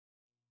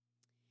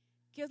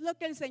¿Qué es lo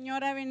que el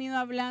Señor ha venido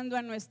hablando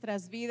a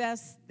nuestras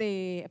vidas?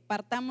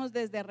 Partamos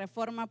desde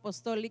Reforma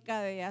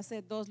Apostólica de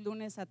hace 2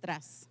 lunes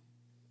atrás.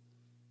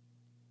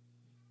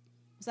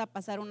 Vamos a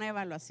pasar una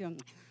evaluación.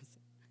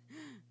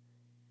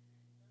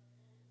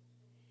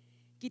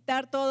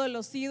 Quitar todos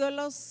los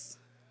ídolos,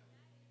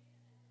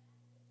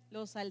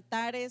 los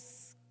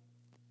altares,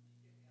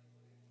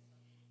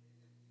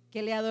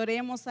 que le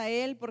adoremos a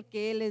Él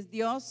porque Él es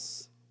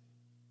Dios.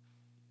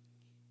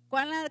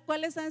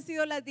 ¿Cuáles han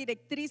sido las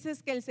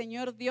directrices que el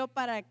Señor dio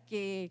para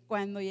que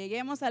cuando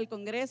lleguemos al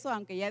Congreso,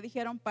 aunque ya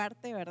dijeron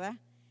parte, ¿verdad?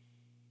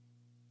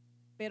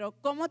 Pero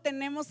 ¿cómo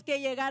tenemos que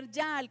llegar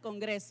ya al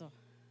Congreso?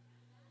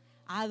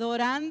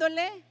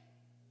 Adorándole,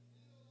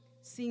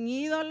 sin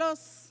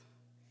ídolos,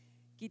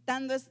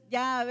 quitando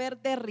ya haber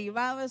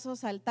derribado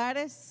esos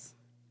altares.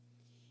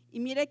 Y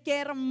mire qué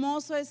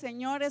hermoso el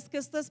Señor, es que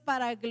esto es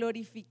para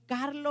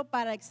glorificarlo,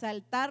 para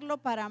exaltarlo,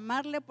 para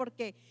amarle,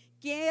 porque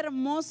qué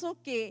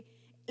hermoso que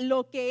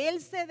lo que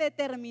Él se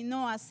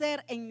determinó a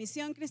hacer en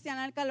Misión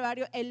Cristiana del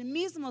Calvario, Él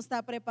mismo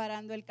está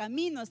preparando el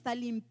camino, está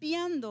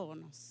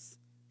limpiándonos,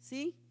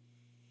 ¿sí?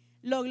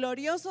 Lo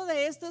glorioso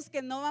de esto es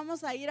que no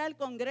vamos a ir al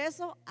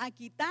Congreso a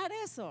quitar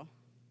eso,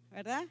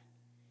 ¿verdad?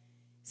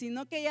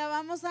 Sino que ya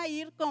vamos a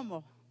ir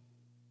como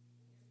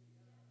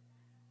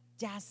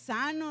ya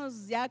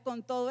sanos, ya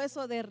con todo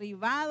eso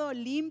derribado,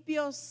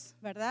 limpios,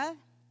 ¿verdad?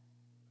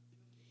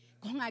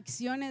 Con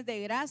acciones de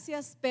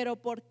gracias. ¿Pero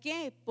por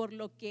qué? Por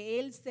lo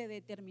que Él se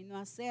determinó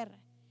a hacer.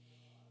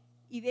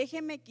 Y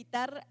déjeme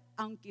quitar,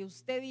 aunque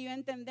usted y yo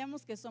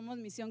entendemos que somos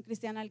Misión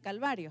Cristiana del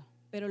Calvario,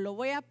 pero lo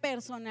voy a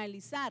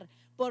personalizar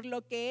por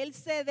lo que Él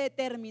se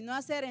determinó a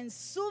hacer en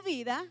su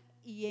vida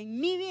y en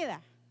mi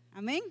vida.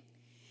 Amén.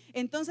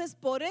 Entonces,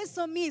 por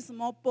eso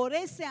mismo, por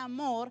ese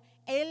amor,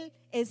 Él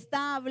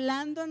está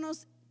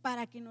hablándonos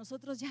para que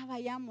nosotros ya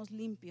vayamos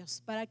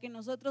limpios, para que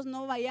nosotros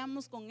no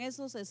vayamos con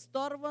esos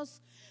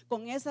estorbos,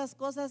 con esas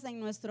cosas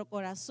en nuestro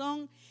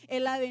corazón.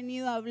 Él ha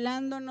venido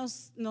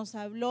hablándonos, nos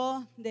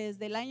habló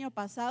desde el año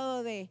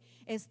pasado de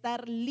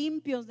estar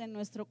limpios de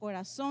nuestro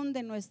corazón,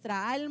 de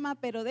nuestra alma,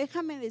 pero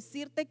déjame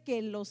decirte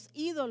que los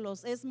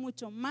ídolos es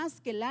mucho más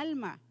que el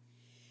alma.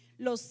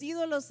 Los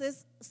ídolos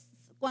es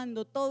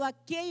cuando todo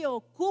aquello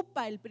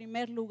ocupa el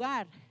primer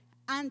lugar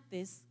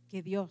antes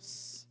que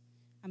Dios.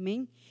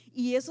 Amén.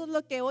 Y eso es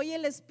lo que hoy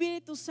el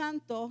Espíritu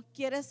Santo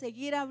quiere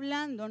seguir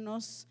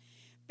hablándonos.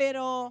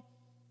 Pero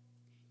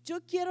yo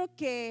quiero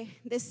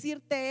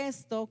decirte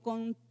esto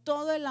con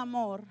todo el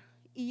amor,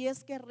 y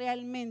es que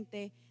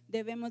realmente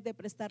debemos de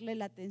prestarle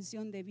la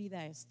atención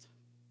debida a esto,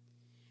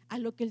 a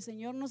lo que el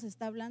Señor nos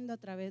está hablando a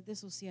través de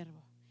su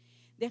siervo.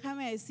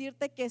 Déjame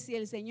decirte que si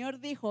el Señor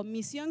dijo,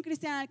 Misión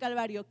Cristiana del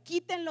Calvario,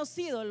 quiten los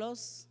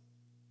ídolos,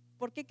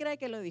 ¿por qué cree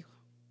que lo dijo?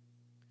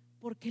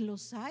 Porque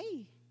los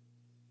hay,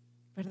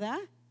 ¿verdad?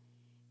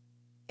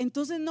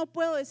 Entonces no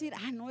puedo decir,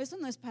 no, eso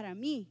no es para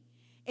mí.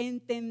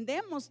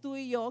 Entendemos tú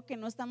y yo que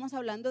no estamos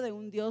hablando de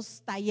un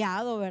Dios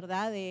tallado,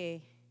 ¿verdad?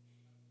 De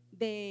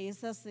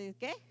esas,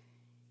 ¿qué?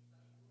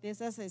 De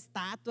esas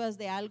estatuas,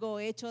 de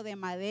algo hecho de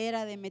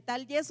madera, de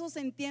metal, y eso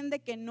se entiende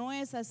que no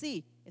es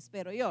así,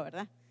 espero yo,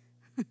 ¿verdad?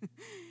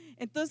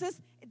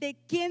 Entonces, ¿de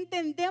qué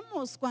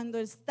entendemos cuando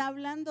está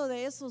hablando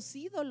de esos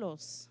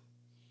ídolos?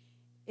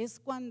 Es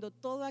cuando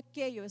todo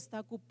aquello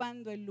está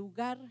ocupando el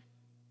lugar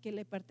que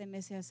le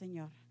pertenece al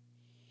Señor.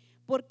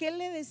 ¿Por qué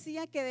le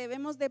decía que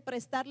debemos de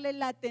prestarle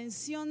la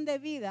atención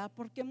debida?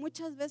 Porque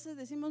muchas veces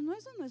decimos, no,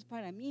 eso no es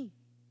para mí.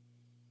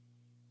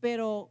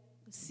 Pero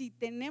si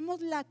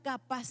tenemos la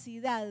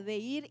capacidad de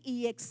ir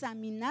y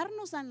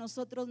examinarnos a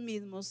nosotros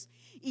mismos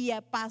y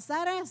a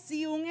pasar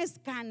así un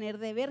escáner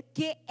de ver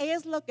qué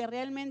es lo que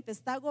realmente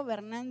está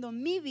gobernando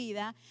mi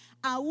vida,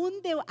 aún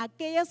de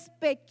aquellas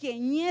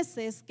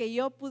pequeñeces que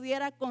yo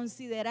pudiera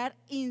considerar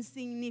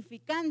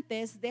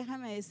insignificantes,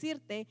 déjame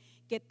decirte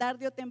que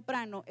tarde o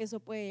temprano eso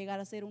puede llegar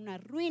a ser una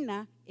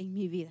ruina en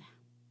mi vida.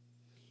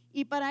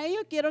 Y para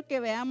ello quiero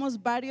que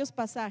veamos varios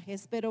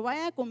pasajes, pero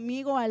vaya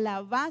conmigo a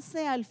la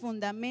base, al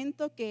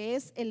fundamento que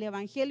es el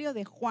Evangelio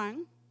de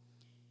Juan,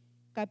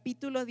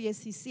 capítulo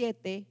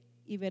 17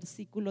 y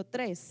versículo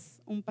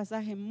 3, un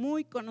pasaje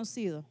muy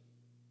conocido.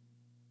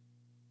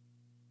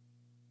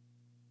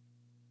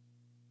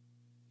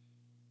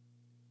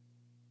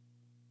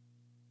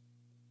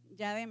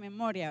 Ya de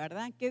memoria,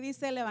 ¿verdad? ¿Qué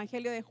dice el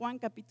Evangelio de Juan,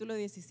 capítulo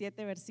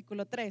 17,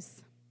 versículo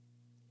 3?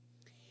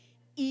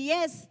 Y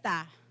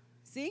esta,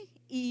 ¿sí?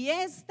 Y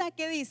esta,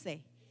 ¿qué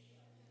dice?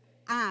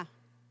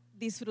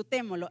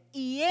 Disfrutémoslo.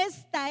 Y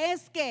esta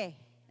es que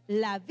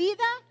la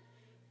vida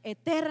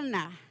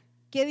eterna.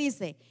 ¿Qué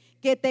dice?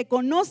 Que te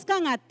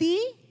conozcan a ti,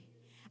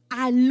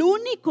 al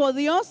único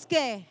Dios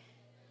que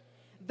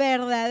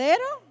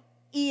verdadero,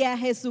 y a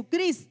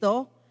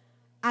Jesucristo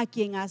a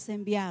quien has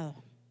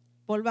enviado.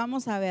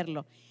 Volvamos a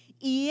verlo.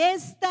 Y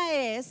esta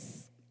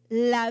es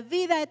la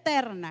vida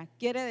eterna.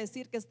 Quiere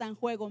decir que está en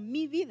juego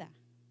mi vida.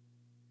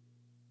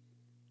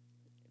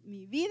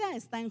 Mi vida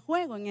está en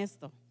juego en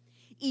esto.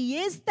 Y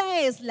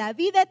esta es la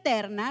vida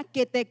eterna,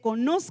 que te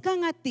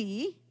conozcan a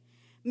ti,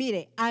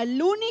 mire,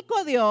 al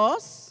único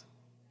Dios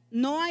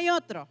No hay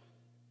otro.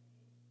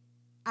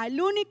 Al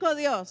único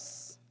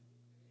Dios.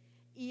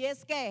 Y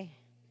es que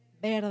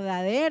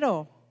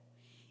verdadero.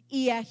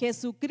 Y a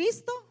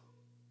Jesucristo,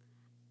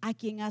 a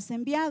quien has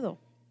enviado.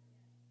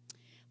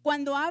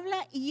 Cuando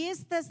habla, y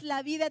esta es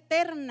la vida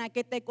eterna,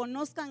 que te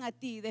conozcan a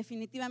ti,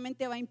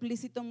 definitivamente va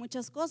implícito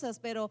muchas cosas,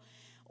 pero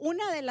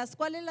una de las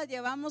cuales las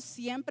llevamos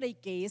siempre y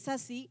que es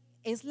así,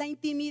 es la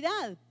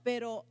intimidad.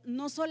 Pero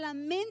no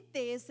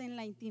solamente es en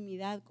la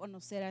intimidad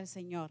conocer al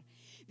Señor.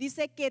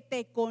 Dice que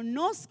te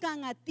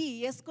conozcan a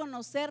ti, es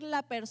conocer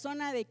la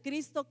persona de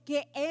Cristo,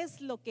 qué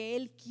es lo que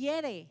Él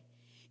quiere.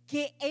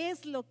 ¿Qué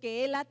es lo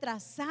que Él ha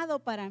trazado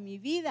para mi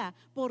vida?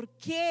 ¿Por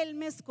qué Él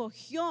me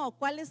escogió?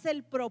 ¿Cuál es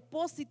el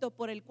propósito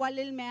por el cual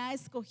Él me ha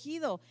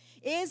escogido?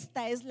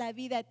 Esta es la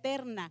vida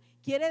eterna.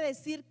 Quiere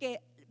decir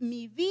que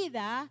mi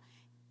vida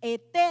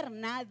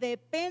eterna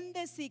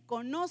depende si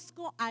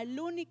conozco al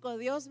único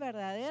Dios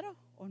verdadero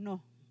o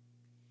no.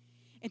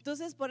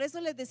 Entonces, por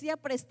eso les decía,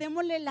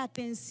 prestémosle la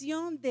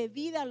atención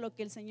debida a lo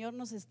que el Señor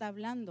nos está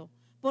hablando.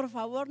 Por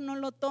favor, no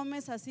lo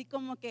tomes así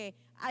como que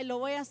lo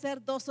voy a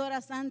hacer 2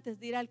 horas antes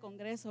de ir al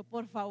Congreso.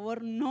 Por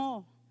favor,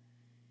 no.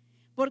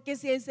 Porque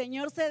si el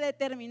Señor se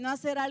determinó a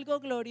hacer algo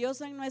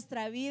glorioso en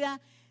nuestra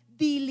vida,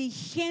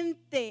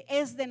 diligente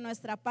es de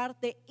nuestra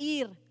parte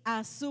ir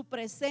a su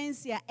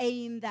presencia e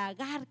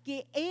indagar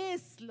qué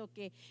es lo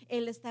que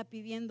Él está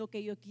pidiendo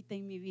que yo quite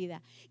en mi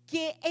vida,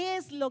 qué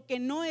es lo que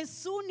no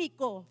es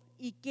único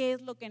y qué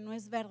es lo que no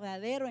es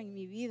verdadero en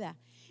mi vida.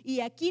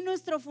 Y aquí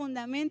nuestro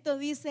fundamento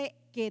dice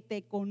que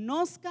te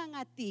conozcan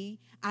a ti,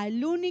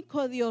 al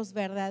único Dios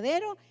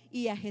verdadero,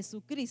 y a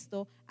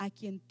Jesucristo, a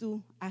quien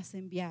tú has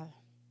enviado.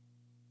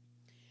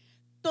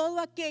 Todo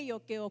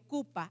aquello que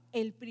ocupa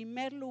el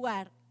primer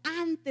lugar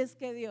antes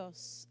que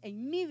Dios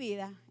en mi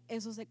vida,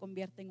 eso se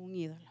convierte en un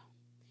ídolo.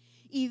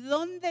 ¿Y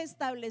dónde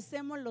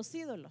establecemos los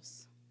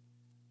ídolos?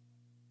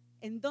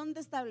 ¿En dónde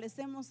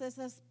establecemos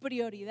esas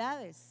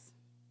prioridades?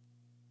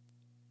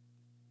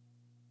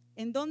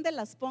 ¿En dónde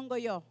las pongo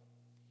yo?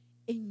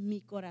 En mi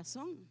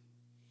corazón.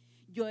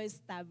 Yo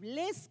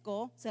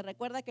establezco, se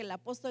recuerda que el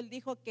apóstol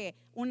dijo que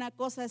una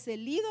cosa es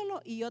el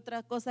ídolo y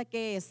otra cosa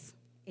que es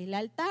el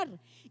altar.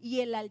 Y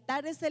el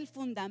altar es el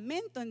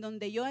fundamento en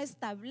donde yo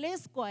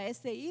establezco a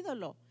ese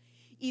ídolo.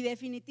 Y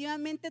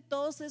definitivamente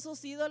todos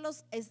esos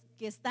ídolos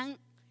que están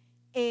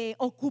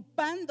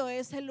ocupando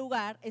ese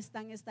lugar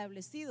están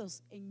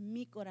establecidos en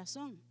mi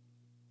corazón.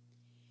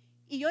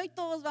 Y hoy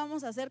todos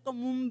vamos a hacer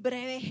como un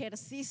breve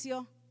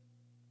ejercicio.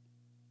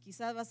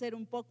 Quizás va a ser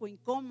un poco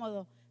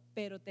incómodo,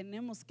 pero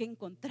tenemos que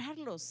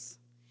encontrarlos.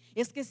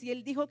 Es que si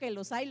Él dijo que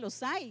los hay,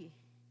 los hay.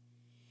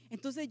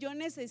 Entonces yo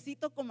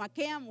necesito, como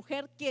aquella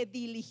mujer que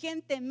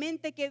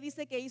diligentemente, ¿qué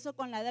dice que hizo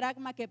con la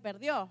dracma que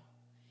perdió?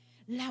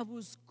 La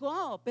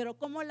buscó. Pero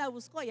 ¿cómo la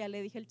buscó? Ya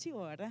le dije el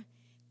chivo, ¿verdad?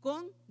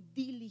 Con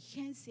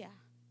diligencia.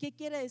 ¿Qué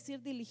quiere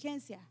decir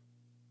diligencia?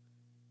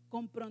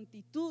 Con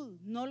prontitud.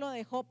 No lo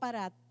dejó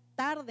para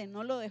tarde,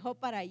 no lo dejó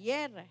para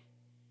ayer.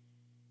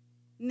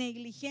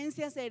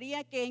 Negligencia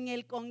sería que en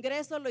el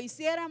Congreso lo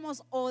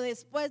hiciéramos o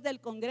después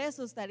del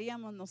Congreso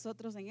estaríamos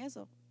nosotros en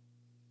eso.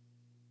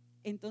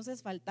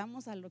 Entonces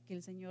faltamos a lo que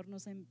el Señor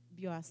nos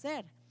envió a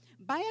hacer.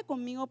 Vaya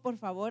conmigo por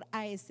favor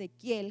a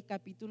Ezequiel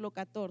capítulo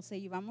 14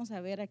 y vamos a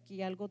ver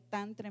aquí algo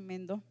tan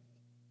tremendo.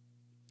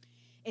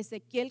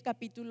 Ezequiel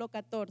capítulo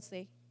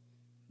 14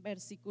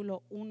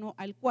 versículo 1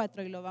 al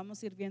 4 y lo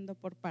vamos a ir viendo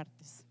por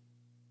partes.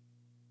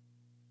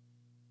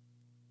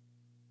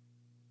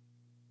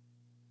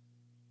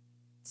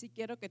 Si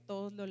quiero que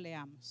todos lo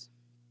leamos,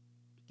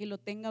 que lo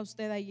tenga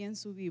usted ahí en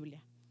su Biblia.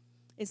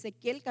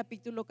 Ezequiel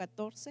capítulo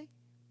 14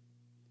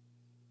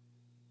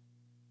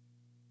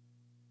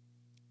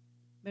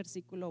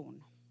 versículo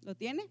 1. ¿Lo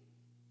tiene?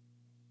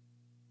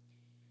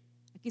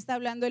 Aquí está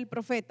hablando el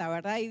profeta,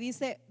 ¿verdad? Y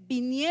dice: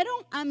 vinieron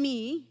a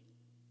mí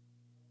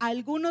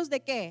algunos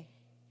de qué.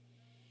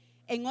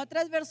 En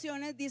otras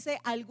versiones dice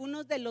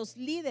algunos de los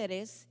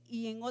líderes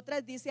y en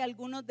otras dice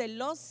algunos de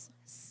los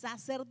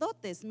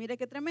sacerdotes. Mire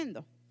qué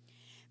tremendo.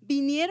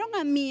 Vinieron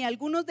a mí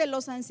algunos de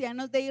los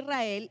ancianos de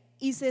Israel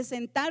y se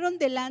sentaron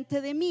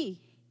delante de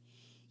mí.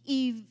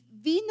 Y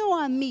vino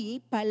a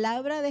mí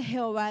palabra de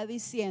Jehová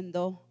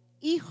diciendo: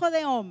 hijo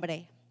de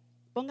hombre,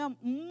 pongan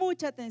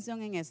mucha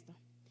atención en esto.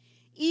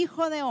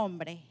 Hijo de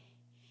hombre,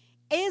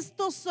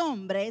 estos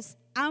hombres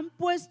han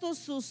puesto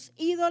sus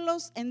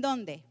ídolos ¿en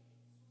dónde?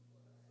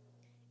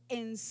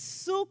 En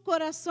su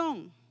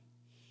corazón.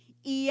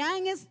 Y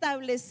han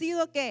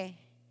establecido ¿qué?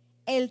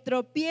 El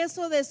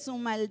tropiezo de su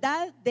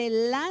maldad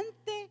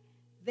delante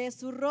de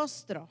su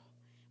rostro.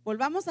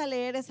 Volvamos a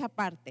leer esa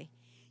parte.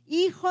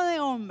 Hijo de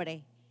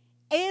hombre,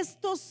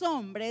 estos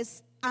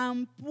hombres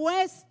han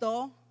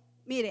puesto,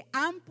 mire,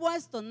 han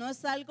puesto, no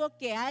es algo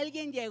que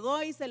alguien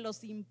llegó y se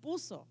los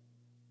impuso.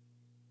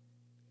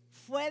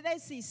 Fue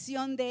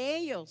decisión de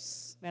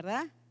ellos,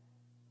 ¿verdad?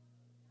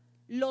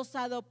 Los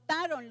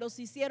adoptaron, los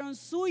hicieron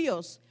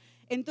suyos.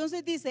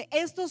 Entonces dice,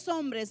 estos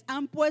hombres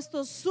han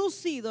puesto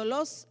sus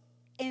ídolos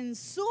en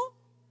su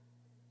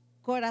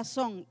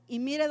corazón. Y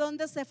mire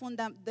dónde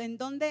en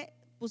dónde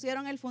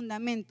pusieron el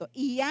fundamento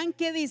y han,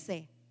 ¿qué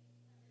dice?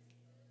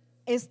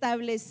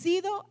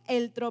 Establecido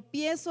el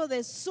tropiezo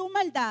de su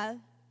maldad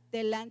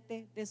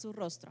delante de su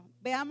rostro.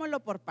 Veámoslo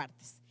por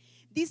partes.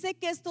 Dice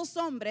que estos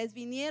hombres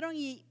vinieron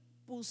y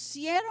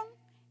pusieron,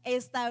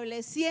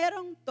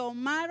 establecieron,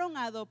 tomaron,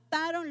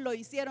 adoptaron, lo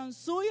hicieron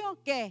suyo,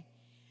 ¿qué?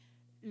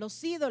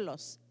 Los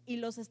ídolos, y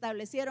los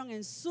establecieron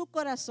en su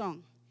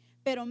corazón.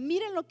 Pero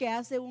miren lo que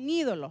hace un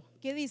ídolo.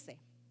 ¿Qué dice?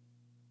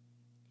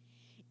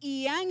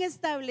 Y han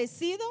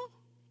establecido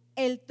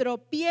el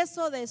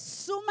tropiezo de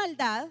su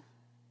maldad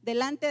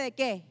delante de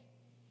 ¿qué?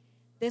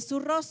 De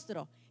su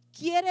rostro.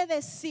 Quiere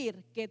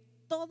decir que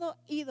todo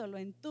ídolo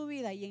en tu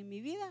vida y en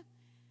mi vida,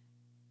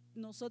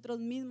 nosotros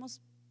mismos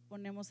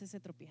ponemos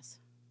ese tropiezo.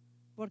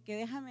 Porque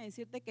déjame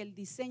decirte que el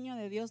diseño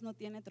de Dios no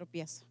tiene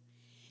tropiezo.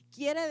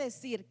 Quiere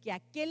decir que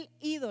aquel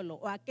ídolo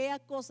o aquella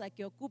cosa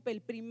que ocupe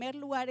el primer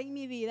lugar en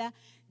mi vida,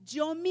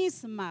 yo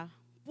misma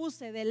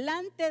puse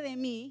delante de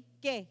mí,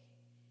 ¿qué?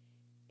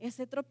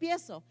 Ese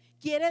tropiezo.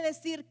 Quiere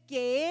decir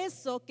que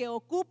eso que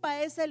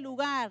ocupa ese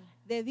lugar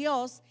de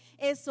Dios,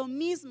 eso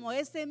mismo,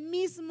 ese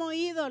mismo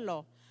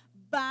ídolo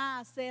va a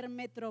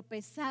hacerme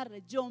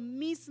tropezar. Yo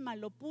misma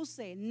lo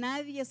puse,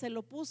 nadie se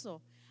lo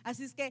puso.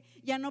 Así es que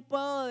ya no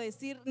puedo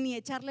decir ni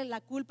echarle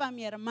la culpa a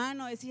mi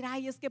hermano, decir,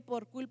 ay, es que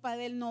por culpa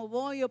de él no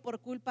voy o por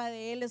culpa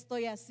de él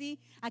estoy así.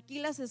 Aquí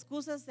las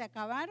excusas se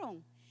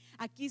acabaron.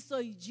 Aquí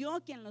soy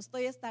yo quien lo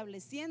estoy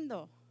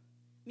estableciendo.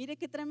 Mire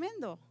qué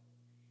tremendo.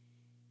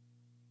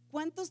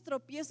 ¿Cuántos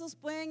tropiezos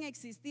pueden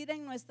existir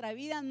en nuestra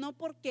vida? No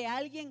porque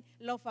alguien,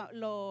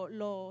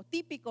 lo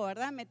típico,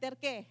 ¿verdad? Meter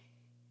 ¿qué?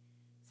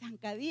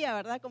 Zancadilla,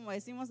 ¿verdad? Como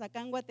decimos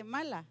acá en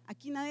Guatemala.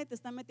 Aquí nadie te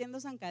está metiendo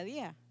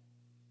zancadilla.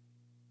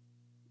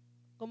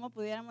 ¿Cómo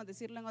pudiéramos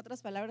decirlo en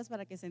otras palabras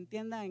para que se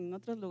entienda en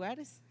otros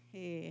lugares?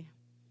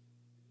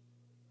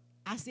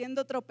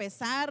 Haciendo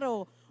tropezar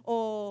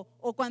o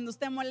cuando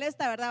usted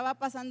molesta, ¿verdad? Va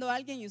pasando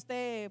alguien y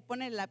usted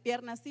pone la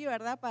pierna así,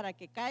 ¿verdad? Para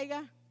que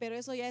caiga, pero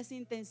eso ya es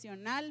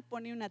intencional,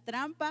 pone una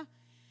trampa.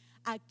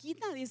 Aquí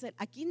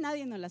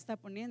nadie nos la está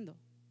poniendo.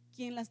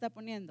 ¿Quién la está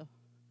poniendo?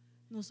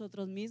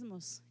 Nosotros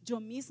mismos, yo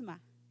misma.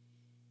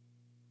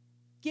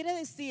 Quiere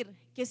decir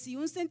que si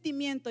un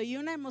sentimiento y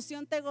una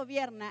emoción te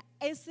gobierna,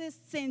 ese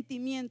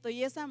sentimiento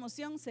y esa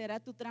emoción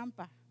será tu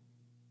trampa.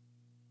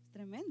 Es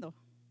tremendo.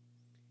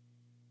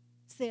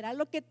 Será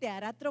lo que te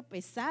hará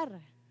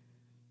tropezar.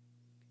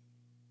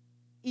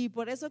 Y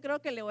por eso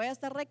creo que le voy a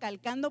estar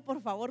recalcando,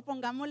 por favor,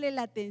 pongámosle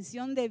la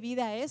atención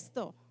debida a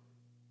esto.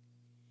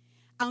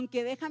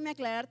 Aunque déjame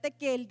aclararte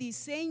que el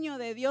diseño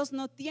de Dios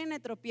no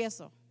tiene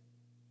tropiezo.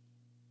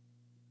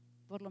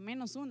 Por lo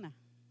menos una.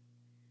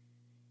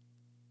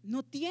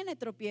 No tiene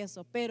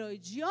tropiezo, pero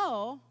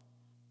yo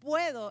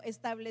puedo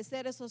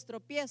establecer esos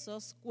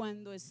tropiezos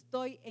cuando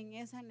estoy en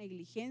esa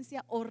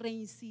negligencia o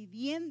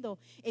reincidiendo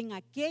en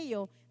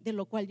aquello de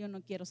lo cual yo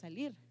no quiero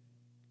salir.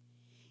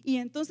 Y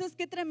entonces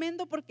qué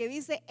tremendo, porque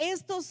dice,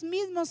 estos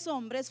mismos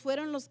hombres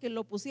fueron los que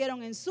lo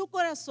pusieron en su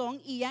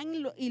corazón y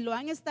lo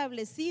han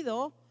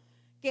establecido,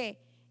 que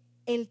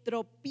el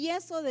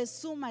tropiezo de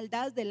su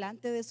maldad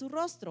delante de su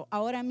rostro.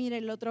 Ahora mire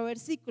el otro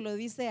versículo,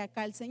 dice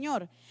acá el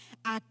Señor: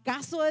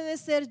 ¿acaso he de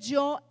ser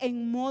yo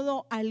en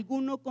modo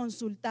alguno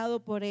consultado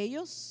por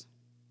ellos?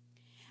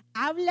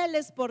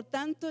 Háblales por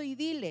tanto y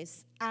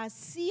diles,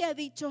 así ha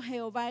dicho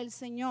Jehová el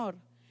Señor: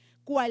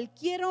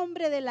 cualquier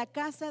hombre de la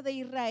casa de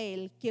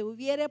Israel que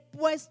hubiere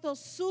puesto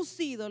sus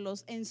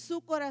ídolos en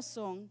su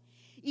corazón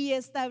y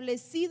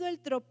establecido el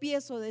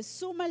tropiezo de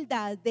su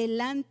maldad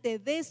delante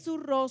de su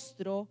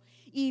rostro,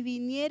 y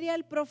viniere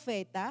al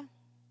profeta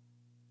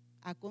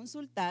a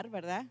consultar,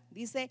 ¿verdad?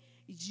 Dice,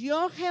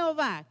 yo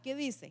Jehová, ¿qué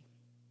dice?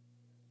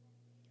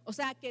 O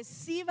sea que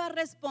sí va a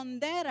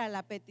responder a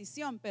la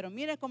petición, pero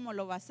mire cómo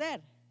lo va a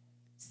hacer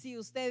si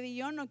usted y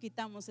yo no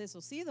quitamos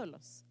esos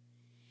ídolos.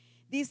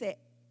 Dice,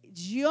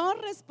 yo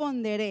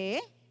responderé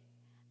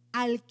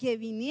al que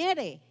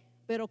viniere,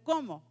 pero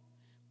 ¿cómo?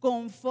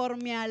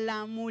 Conforme a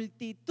la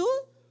multitud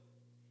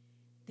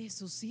de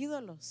sus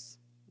ídolos.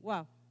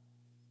 Wow.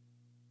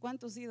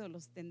 ¿Cuántos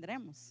ídolos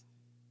tendremos?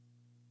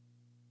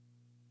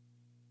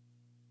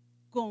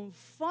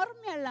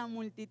 Conforme a la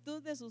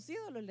multitud de sus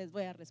ídolos les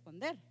voy a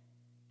responder,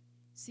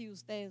 si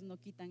ustedes no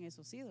quitan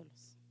esos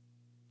ídolos.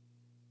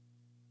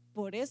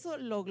 Por eso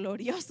lo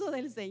glorioso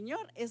del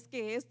Señor es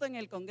que esto en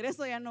el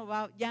Congreso ya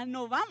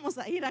no vamos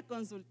a ir a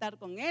consultar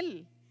con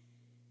Él.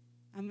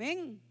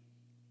 Amén.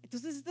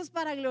 Entonces esto es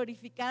para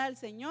glorificar al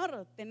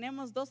Señor.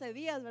 Tenemos 12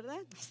 días, ¿verdad?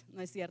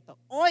 No es cierto.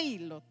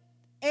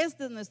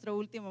 Este es nuestro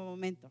último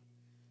momento.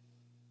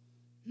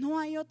 No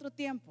hay otro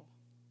tiempo.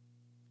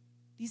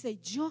 Dice,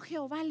 yo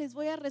Jehová les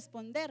voy a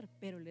responder,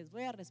 pero les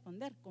voy a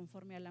responder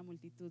conforme a la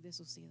multitud de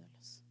sus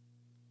ídolos.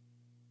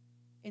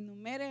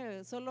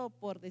 Enumere solo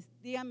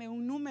dígame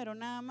un número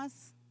nada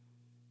más.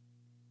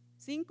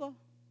 5.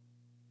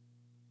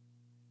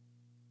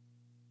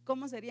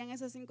 ¿Cómo serían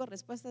esas 5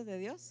 respuestas de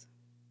Dios?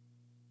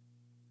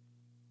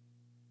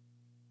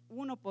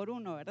 Uno por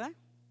uno, ¿verdad?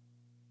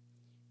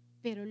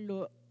 Pero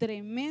lo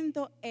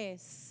tremendo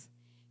es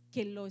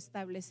que lo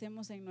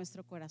establecemos en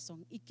nuestro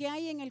corazón. ¿Y qué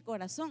hay en el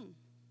corazón?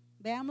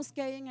 Veamos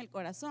qué hay en el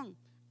corazón.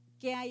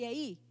 ¿Qué hay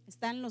ahí?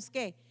 Están los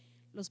 ¿qué?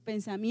 Los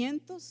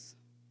pensamientos,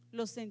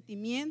 los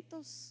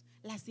sentimientos,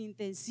 las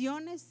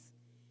intenciones,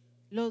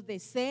 los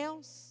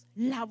deseos,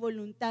 la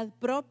voluntad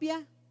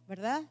propia,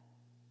 ¿verdad?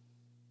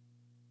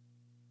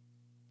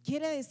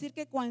 Quiere decir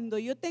que cuando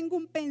yo tengo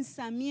un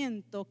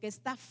pensamiento que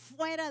está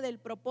fuera del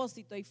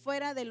propósito y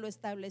fuera de lo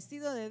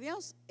establecido de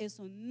Dios,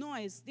 eso no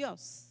es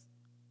Dios.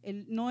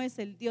 No es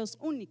el Dios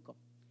único.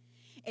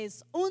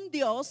 Es un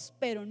Dios,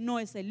 pero no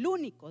es el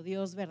único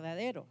Dios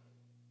verdadero.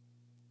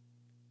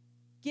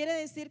 Quiere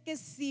decir que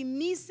si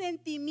mis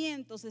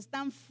sentimientos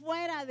están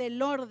fuera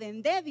del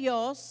orden de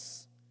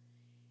Dios,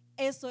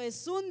 eso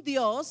es un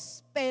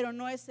Dios, pero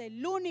no es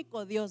el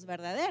único Dios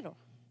verdadero.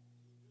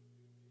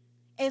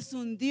 Es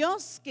un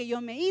Dios que yo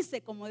me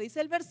hice, como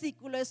dice el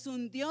versículo, es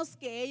un Dios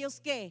que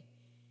ellos ¿qué?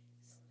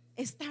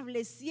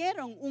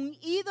 Establecieron, un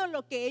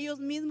ídolo que ellos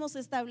mismos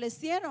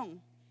establecieron.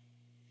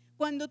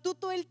 Cuando tú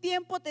todo el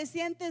tiempo te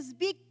sientes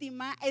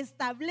víctima,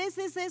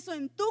 estableces eso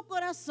en tu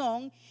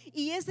corazón,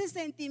 y ese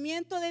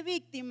sentimiento de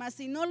víctima,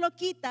 si no lo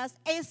quitas,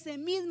 ese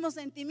mismo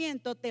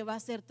sentimiento te va a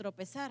hacer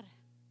tropezar.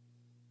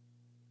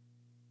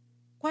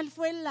 ¿Cuál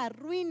fue la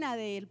ruina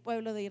del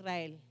pueblo de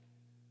Israel?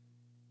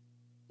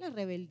 La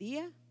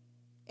rebeldía,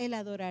 el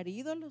adorar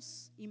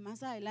ídolos, y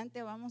más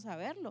adelante vamos a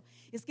verlo.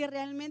 Es que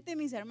realmente,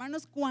 mis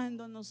hermanos,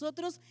 cuando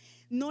nosotros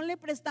no le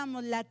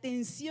prestamos la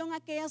atención a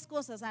aquellas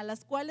cosas a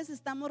las cuales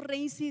estamos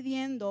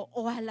reincidiendo,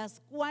 o a las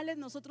cuales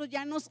nosotros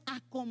ya nos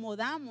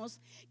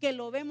acomodamos, que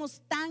lo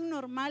vemos tan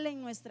normal en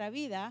nuestra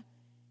vida,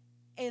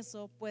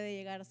 eso puede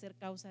llegar a ser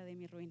causa de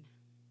mi ruina.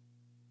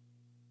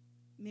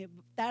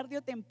 Tarde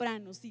o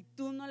temprano, si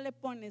tú no le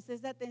pones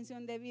esa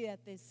atención de vida,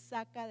 te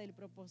saca del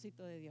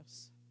propósito de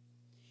Dios.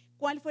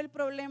 ¿Cuál fue el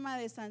problema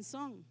de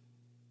Sansón?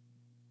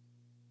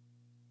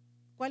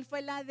 ¿Cuál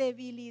fue la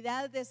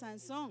debilidad de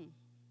Sansón?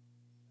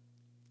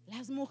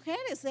 Las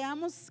mujeres,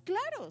 seamos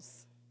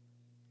claros.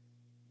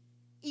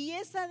 Y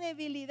esa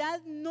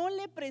debilidad no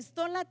le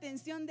prestó la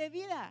atención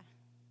debida.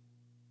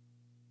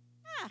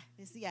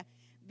 Decía,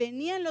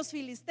 venían los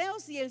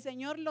filisteos y el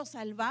Señor los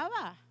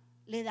salvaba,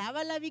 le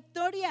daba la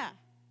victoria.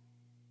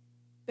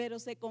 Pero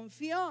se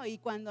confió, y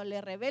cuando le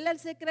revela el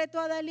secreto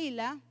a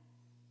Dalila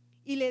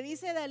y le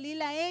dice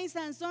Dalila: hey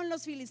Sansón,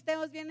 los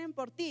filisteos vienen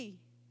por ti.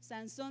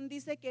 Sansón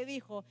dice que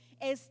dijo: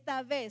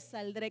 esta vez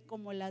saldré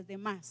como las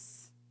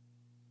demás.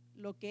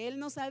 Lo que él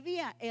no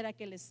sabía era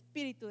que el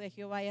Espíritu de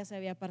Jehová ya se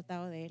había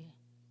apartado de él.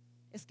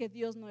 Es que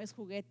Dios no es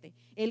juguete.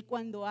 Él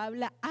cuando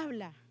habla,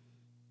 habla.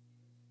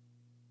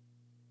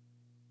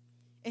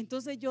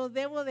 Entonces yo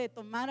debo de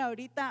tomar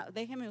ahorita,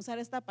 déjeme usar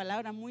esta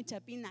palabra muy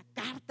chapina,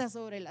 carta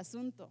sobre el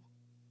asunto.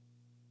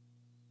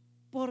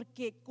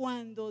 Porque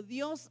cuando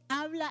Dios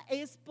habla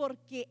es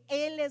porque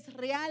Él es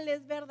real,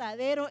 es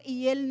verdadero,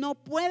 y Él no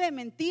puede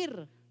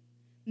mentir,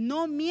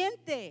 no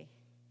miente.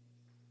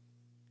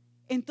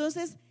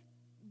 Entonces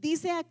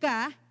dice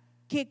acá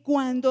que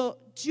cuando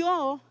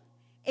yo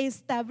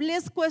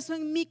establezco eso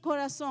en mi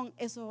corazón,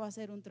 eso va a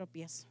ser un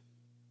tropiezo.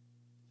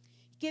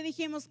 ¿Qué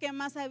dijimos que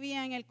más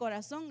había en el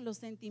corazón? Los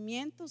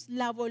sentimientos,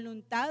 la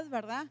voluntad,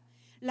 ¿verdad?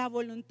 La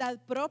voluntad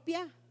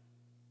propia.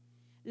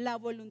 La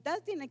voluntad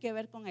tiene que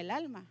ver con el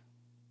alma.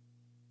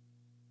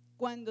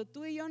 Cuando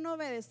tú y yo no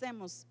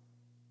obedecemos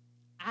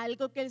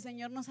algo que el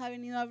Señor nos ha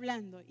venido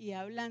hablando y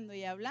hablando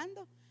y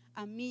hablando,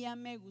 a mí ya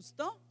me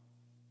gustó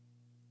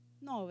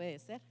no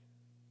obedecer.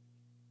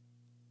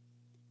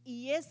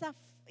 Y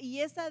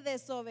esa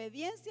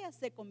desobediencia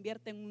se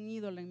convierte en un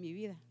ídolo en mi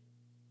vida.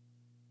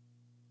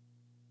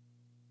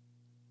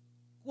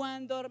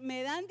 Cuando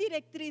me dan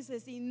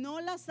directrices y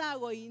no las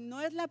hago, y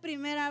no es la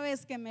primera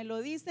vez que me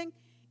lo dicen,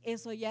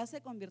 eso ya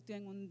se convirtió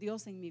en un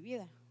Dios en mi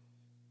vida.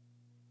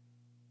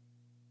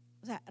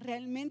 O sea,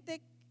 realmente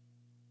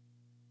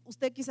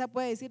usted quizá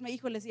puede decirme: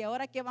 híjoles, ¿y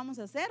ahora qué vamos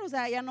a hacer? O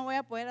sea, ya no voy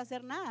a poder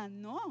hacer nada.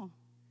 No,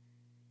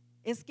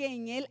 es que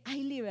en Él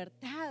hay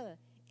libertad.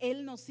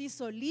 Él nos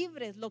hizo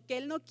libres. Lo que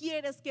Él no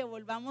quiere es que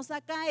volvamos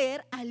a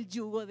caer al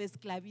yugo de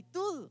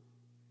esclavitud.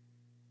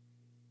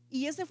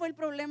 Y ese fue el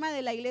problema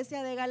de la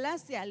iglesia de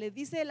Galacia. Le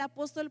dice el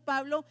apóstol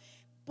Pablo: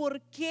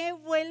 ¿por qué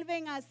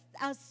vuelven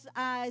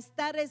a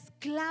estar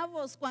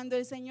esclavos cuando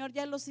el Señor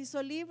ya los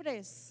hizo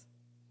libres?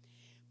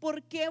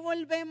 ¿Por qué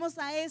volvemos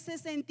a ese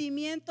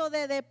sentimiento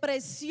de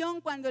depresión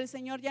cuando el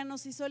Señor ya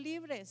nos hizo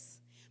libres?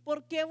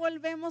 ¿Por qué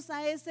volvemos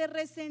a ese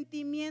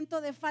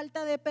resentimiento de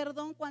falta de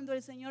perdón cuando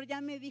el Señor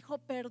ya me dijo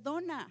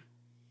perdona?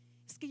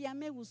 Es que ya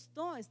me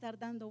gustó estar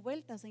dando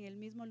vueltas en el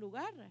mismo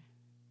lugar.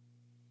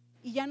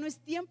 Y ya no es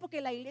tiempo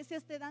que la iglesia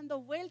esté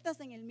dando vueltas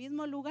en el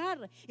mismo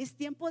lugar. Es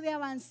tiempo de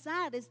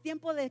avanzar, es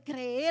tiempo de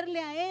creerle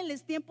a Él,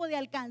 es tiempo de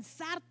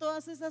alcanzar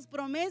todas esas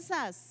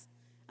promesas.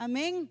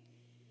 Amén.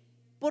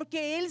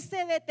 Porque Él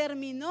se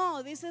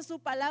determinó, dice su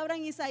palabra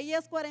en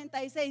Isaías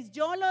 46,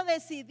 yo lo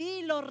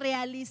decidí, lo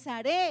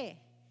realizaré.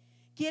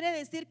 Quiere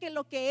decir que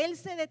lo que Él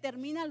se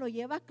determina lo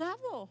lleva a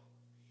cabo.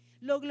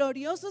 Lo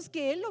glorioso es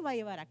que Él lo va a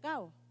llevar a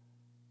cabo,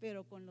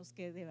 pero con los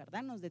que de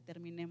verdad nos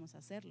determinemos a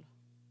hacerlo.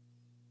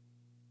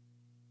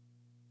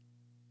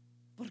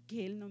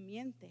 porque Él no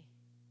miente.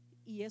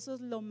 Y eso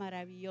es lo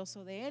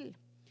maravilloso de Él.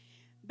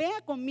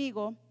 Vea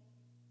conmigo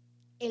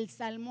el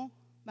Salmo,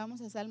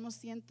 vamos a Salmo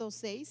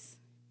 106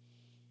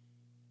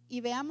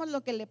 y veamos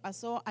lo que le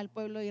pasó al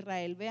pueblo de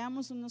Israel.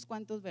 Veamos unos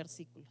cuantos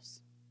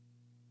versículos.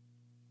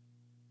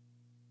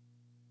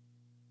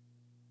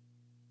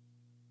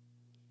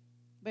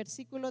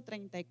 Versículo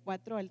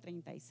 34 al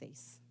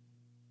 36.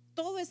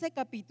 Todo ese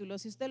capítulo,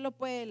 si usted lo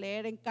puede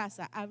leer en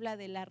casa, habla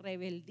de la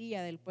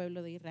rebeldía del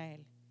pueblo de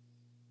Israel.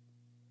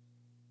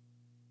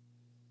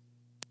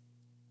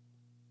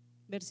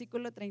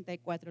 Versículo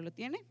 34, ¿lo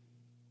tiene?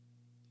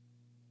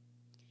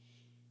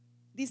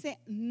 Dice,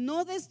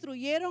 no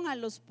destruyeron a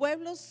los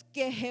pueblos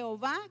que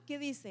Jehová, ¿qué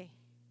dice?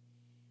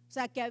 O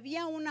sea, que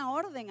había una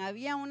orden,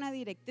 había una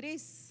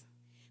directriz.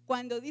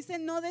 Cuando dice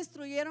no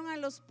destruyeron a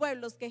los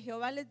pueblos que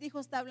Jehová les dijo,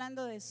 está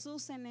hablando de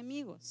sus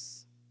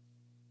enemigos.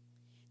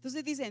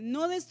 Entonces dice,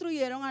 no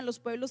destruyeron a los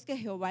pueblos que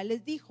Jehová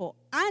les dijo.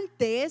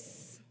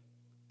 Antes,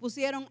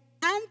 pusieron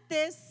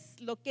antes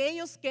lo que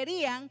ellos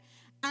querían,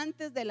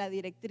 antes de la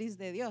directriz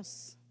de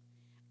Dios,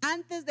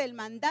 antes del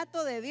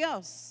mandato de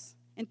Dios.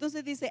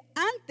 Entonces dice,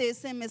 antes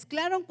se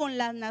mezclaron con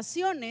las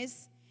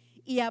naciones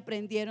y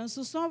aprendieron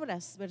sus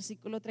obras.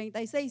 Versículo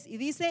 36. Y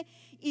dice,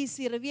 y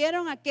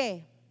sirvieron ¿a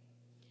qué?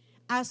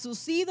 A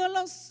sus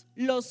ídolos,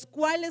 los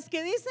cuales,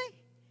 ¿qué dice?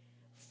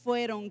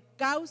 Fueron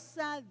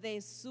causa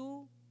de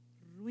su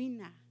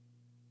ruina.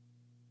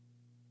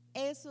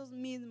 Esos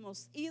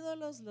mismos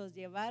ídolos los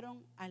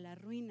llevaron a la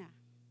ruina.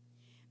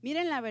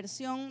 Miren la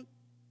versión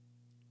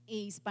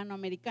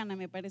hispanoamericana,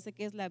 me parece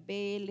que es la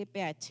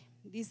BLPH.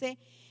 Dice,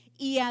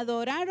 y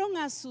adoraron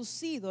a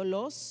sus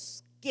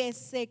ídolos que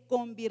se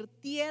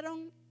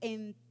convirtieron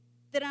en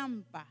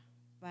trampa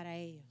para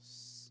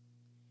ellos.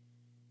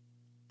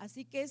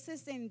 Así que ese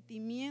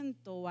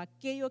sentimiento o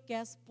aquello que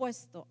has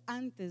puesto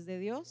antes de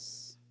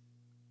Dios,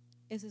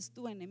 ese es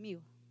tu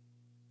enemigo.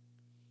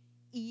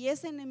 Y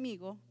ese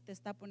enemigo te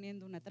está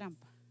poniendo una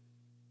trampa.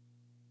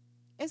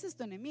 Ese es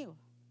tu enemigo.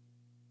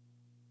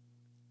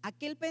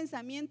 Aquel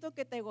pensamiento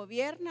que te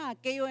gobierna,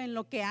 aquello en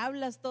lo que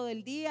hablas todo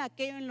el día,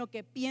 aquello en lo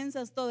que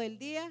piensas todo el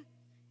día,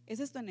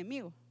 ese es tu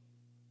enemigo.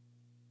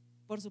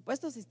 Por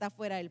supuesto, si está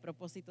fuera del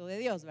propósito de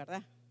Dios,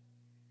 ¿verdad?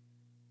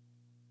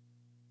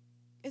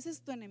 Ese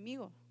es tu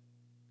enemigo.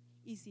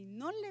 Y si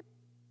no le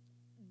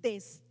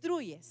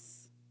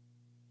destruyes,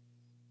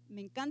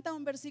 me encanta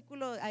un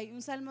versículo, hay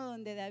un salmo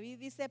donde David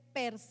dice,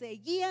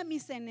 perseguí a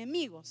mis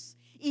enemigos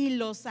y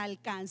los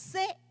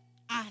alcancé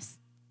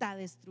hasta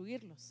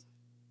destruirlos.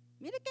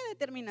 Mire qué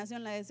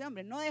determinación la de ese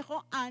hombre, no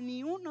dejó a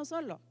ni uno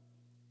solo.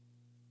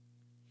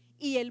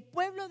 Y el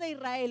pueblo de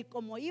Israel,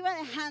 como iba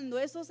dejando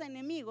esos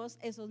enemigos,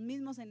 esos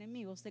mismos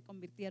enemigos se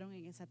convirtieron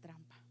en esa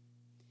trampa.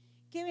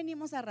 ¿Qué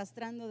venimos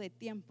arrastrando de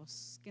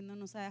tiempos que no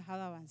nos ha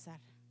dejado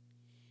avanzar?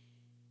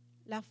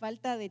 La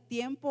falta de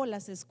tiempo,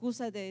 las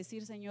excusas de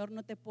decir, Señor,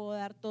 no te puedo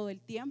dar todo el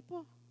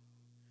tiempo,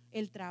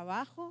 el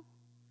trabajo,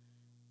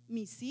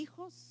 mis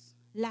hijos,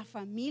 la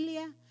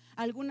familia,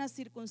 alguna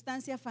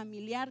circunstancia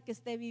familiar que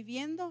esté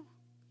viviendo,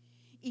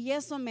 y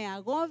eso me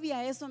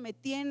agobia, eso me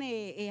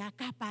tiene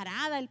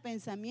acaparada el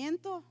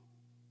pensamiento.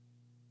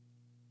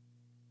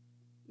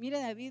 Mire,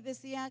 David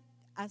decía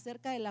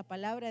acerca de la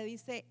palabra,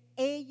 dice,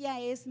 ella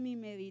es mi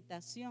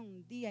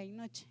meditación día y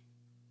noche.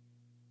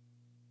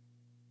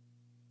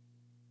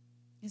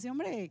 Ese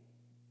hombre,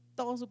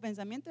 todo su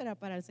pensamiento era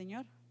para el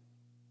Señor.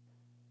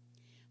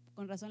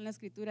 Con razón la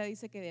escritura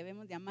dice que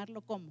debemos de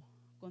amarlo ¿cómo?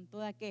 Con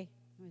toda ¿qué?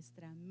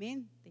 Nuestra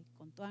mente,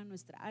 con toda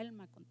nuestra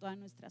alma, con todas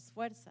nuestras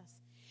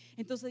fuerzas.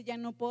 Entonces ya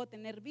no puedo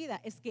tener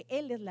vida, es que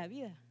Él es la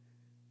vida.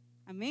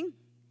 Amén.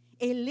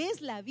 Él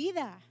es la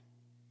vida.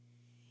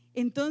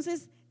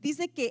 Entonces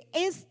dice que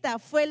esta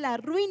fue la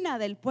ruina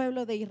del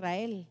pueblo de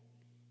Israel.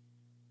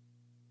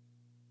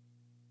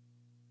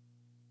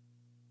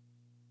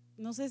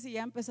 No sé si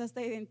ya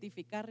empezaste a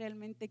identificar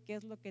realmente qué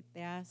es lo que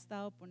te ha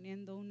estado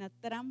poniendo una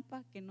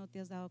trampa que no te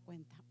has dado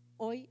cuenta.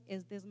 Hoy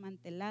es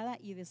desmantelada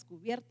y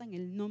descubierta en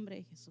el nombre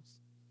de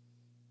Jesús.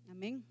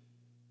 Amén.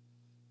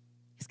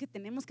 Es que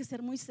tenemos que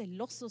ser muy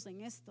celosos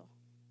en esto.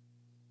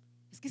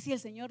 Es que si el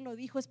Señor lo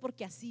dijo es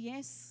porque así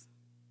es.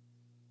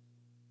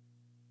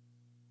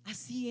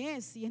 Así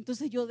es. Y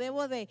entonces yo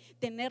debo de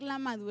tener la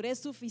madurez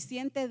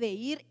suficiente de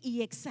ir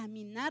y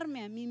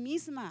examinarme a mí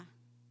misma.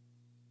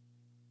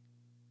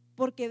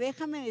 Porque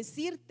déjame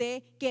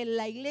decirte que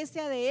la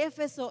iglesia de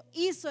Éfeso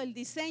hizo el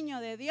diseño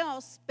de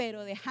Dios,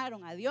 pero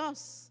dejaron a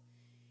Dios.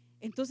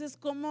 Entonces,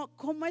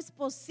 ¿cómo es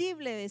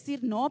posible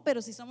decir no?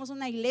 Pero si somos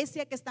una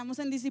iglesia que estamos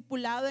en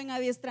discipulado, en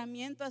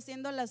adiestramiento,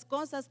 haciendo las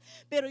cosas,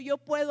 pero yo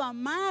puedo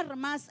amar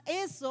más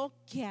eso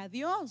que a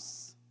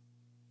Dios.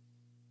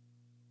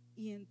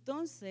 Y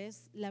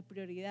entonces la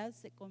prioridad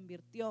se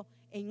convirtió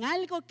en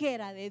algo que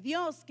era de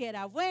Dios, que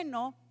era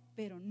bueno,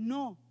 pero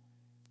no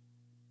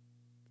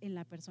en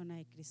la persona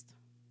de Cristo.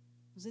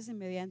 No sé si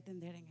me voy a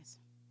entender en eso.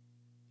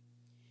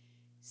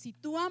 Si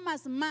tú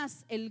amas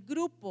más el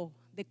grupo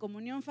de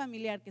comunión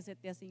familiar que se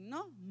te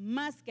asignó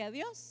más que a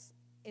Dios,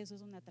 eso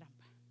es una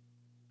trampa,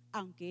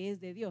 aunque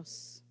es de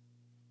Dios.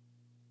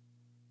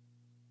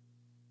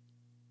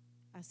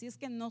 Así es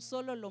que no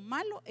solo lo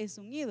malo es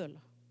un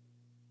ídolo,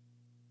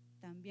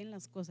 también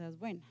las cosas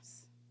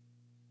buenas.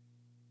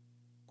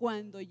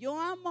 Cuando yo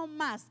amo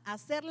más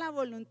hacer la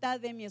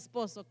voluntad de mi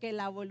esposo que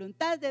la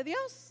voluntad de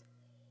Dios,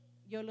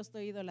 yo lo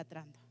estoy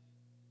idolatrando.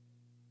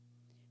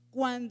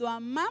 Cuando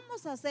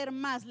amamos hacer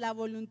más la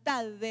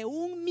voluntad de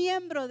un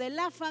miembro de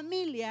la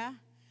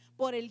familia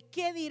por el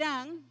qué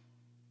dirán,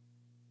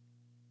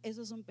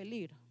 eso es un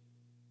peligro.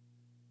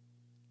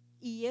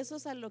 Y eso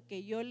es a lo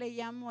que yo le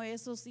llamo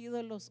esos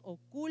ídolos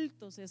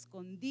ocultos,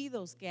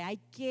 escondidos, que hay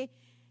que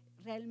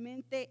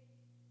realmente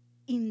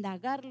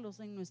indagarlos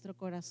en nuestro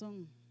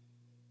corazón.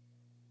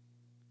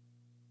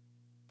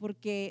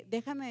 Porque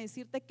déjame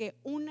decirte que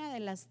una de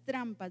las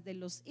trampas de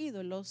los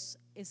ídolos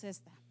es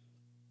esta: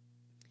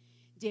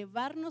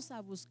 llevarnos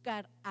a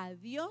buscar a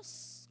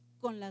Dios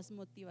con las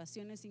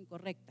motivaciones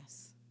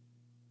incorrectas.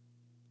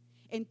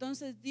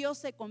 Entonces Dios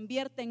se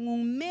convierte en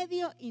un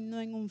medio y no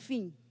en un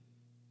fin.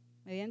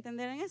 ¿Me voy a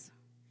entender en eso?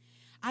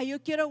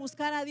 Yo quiero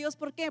buscar a Dios,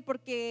 ¿por qué?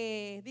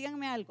 Porque,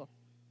 díganme algo,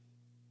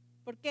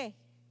 ¿por qué?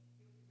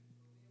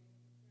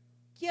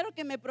 Quiero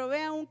que me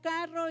provea un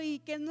carro y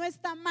que no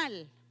está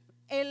mal.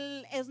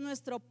 Él es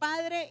nuestro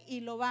Padre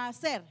y lo va a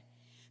hacer.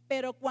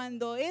 Pero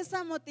cuando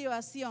esa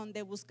motivación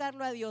de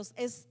buscarlo a Dios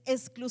es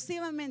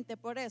exclusivamente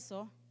por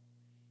eso,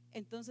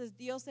 entonces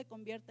Dios se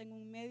convierte en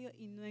un medio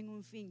y no en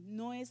un fin.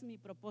 No es mi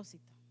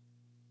propósito.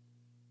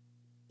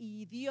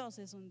 Y Dios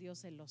es un Dios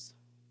celoso.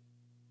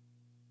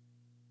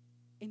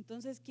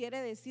 Entonces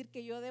quiere decir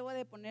que yo debo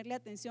de ponerle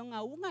atención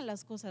aún a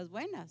las cosas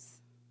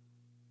buenas.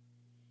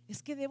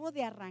 Es que debo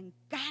de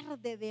arrancar,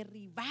 de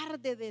derribar,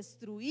 de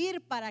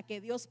destruir para que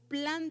Dios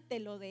plante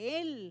lo de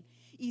Él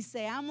y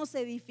seamos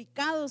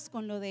edificados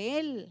con lo de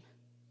Él.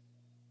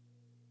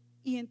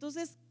 Y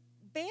entonces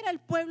ver al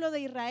pueblo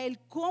de Israel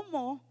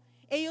cómo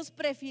ellos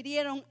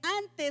prefirieron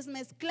antes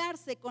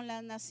mezclarse con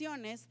las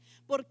naciones,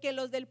 porque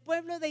los del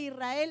pueblo de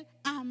Israel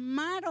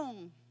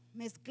amaron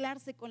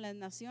mezclarse con las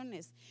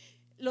naciones.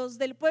 Los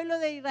del pueblo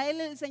de Israel,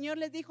 el Señor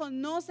les dijo: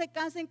 no se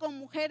casen con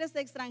mujeres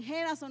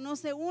extranjeras o no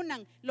se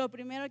unan. Lo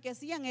primero que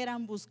hacían era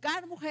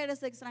buscar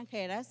mujeres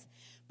extranjeras.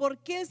 ¿Por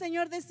qué el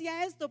Señor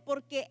decía esto?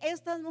 Porque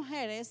estas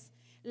mujeres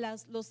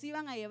los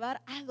iban a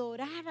llevar a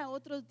adorar a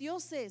otros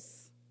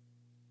dioses.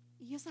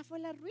 Y esa fue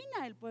la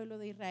ruina del pueblo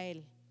de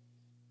Israel.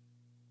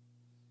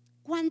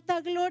 ¿Cuánta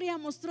gloria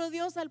mostró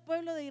Dios al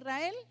pueblo de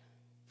Israel?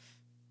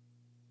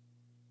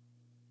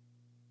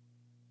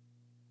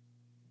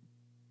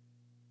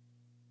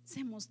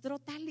 Se mostró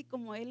tal y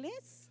como Él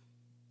es.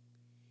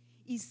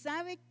 Y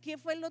sabe qué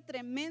fue lo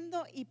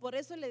tremendo, y por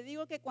eso le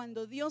digo que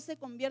cuando Dios se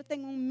convierte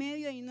en un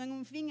medio y no en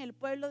un fin, el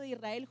pueblo de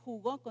Israel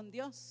jugó con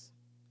Dios.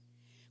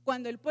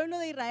 Cuando el pueblo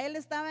de Israel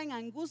estaba en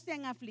angustia,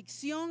 en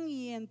aflicción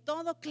y en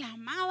todo,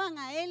 clamaban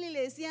a Él y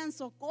le decían: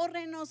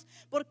 socórrenos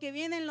porque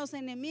vienen los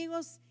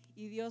enemigos.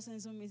 Y Dios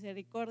en su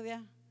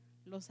misericordia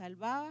los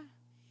salvaba,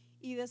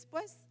 y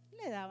después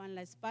le daban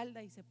la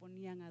espalda y se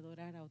ponían a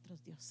adorar a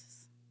otros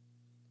dioses.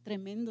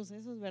 Tremendos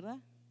esos, ¿verdad?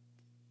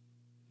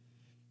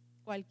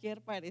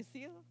 Cualquier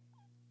parecido.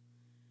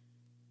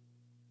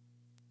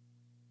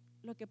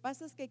 Lo que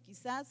pasa es que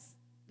quizás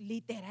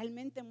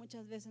literalmente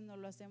muchas veces no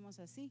lo hacemos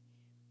así,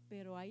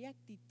 pero hay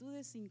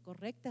actitudes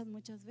incorrectas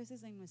muchas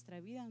veces en nuestra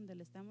vida donde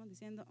le estamos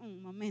diciendo: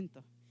 un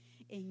momento,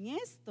 en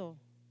esto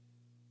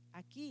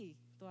aquí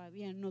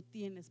todavía no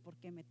tienes por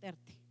qué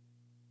meterte,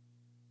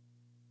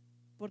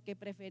 porque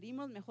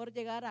preferimos mejor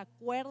llegar a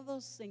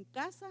acuerdos en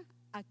casa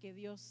a que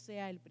Dios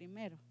sea el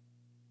primero.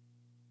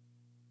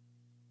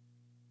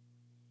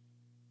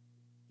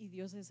 Y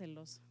Dios es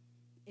celoso.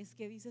 Es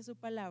que dice su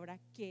palabra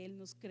que Él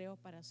nos creó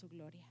para su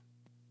gloria.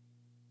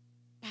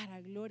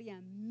 Para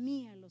gloria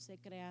mía los he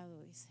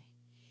creado, dice.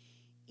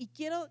 Y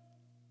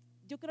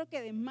yo creo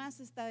que de más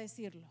está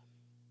decirlo.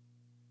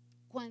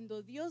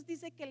 Cuando Dios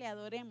dice que le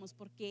adoremos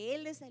porque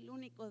Él es el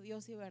único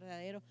Dios y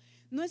verdadero,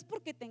 no es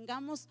porque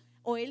tengamos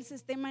o Él se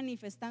esté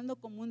manifestando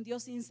como un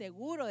Dios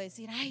inseguro,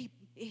 decir: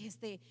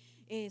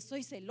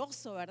 soy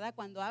celoso, ¿verdad?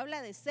 Cuando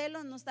habla de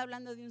celos no está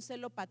hablando de un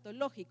celo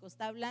patológico,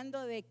 está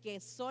hablando de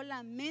que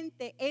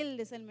solamente Él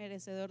es el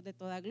merecedor de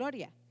toda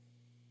gloria.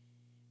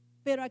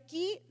 Pero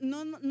aquí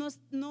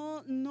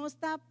no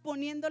está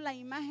poniendo la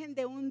imagen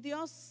de un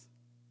Dios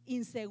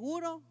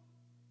inseguro,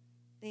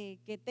 de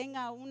que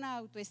tenga una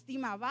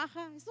autoestima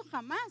baja. Eso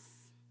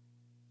jamás.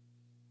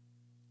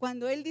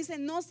 Cuando Él dice: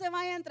 no se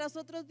vayan tras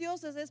otros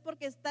dioses, es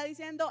porque está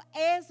diciendo: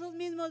 esos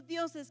mismos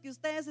dioses que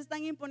ustedes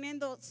están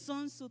imponiendo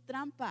son su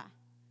trampa.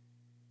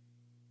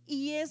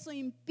 Y eso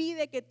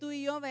impide que tú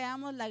y yo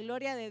veamos la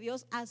gloria de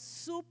Dios a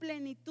su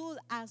plenitud,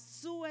 a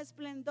su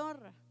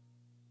esplendor.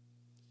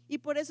 Y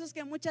por eso es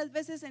que muchas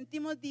veces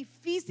sentimos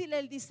difícil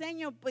el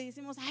diseño, pues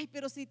decimos: ay,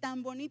 pero si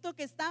tan bonito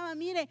que estaba.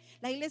 Mire,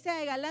 la iglesia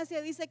de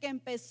Galacia dice que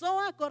empezó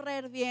a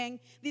correr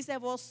bien. Dice: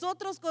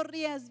 vosotros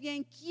corrías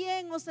bien,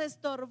 ¿quién os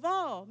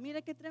estorbó?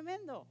 Mire qué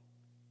tremendo.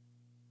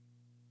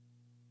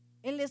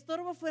 El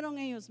estorbo fueron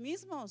ellos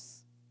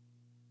mismos.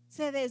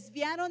 Se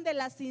desviaron de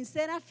la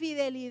sincera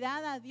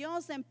fidelidad a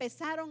Dios,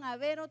 empezaron a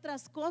ver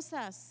otras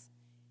cosas.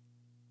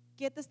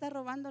 ¿Qué te está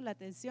robando la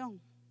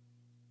atención?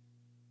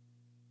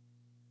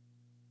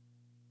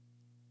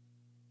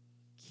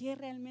 ¿Qué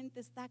realmente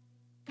está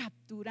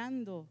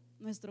capturando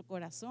nuestro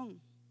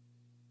corazón?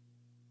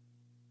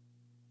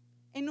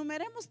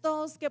 Enumeremos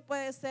todos qué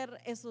pueden ser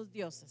esos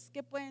dioses,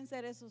 qué pueden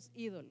ser esos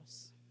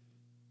ídolos.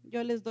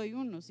 Yo les doy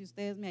uno si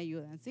ustedes me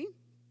ayudan, ¿sí?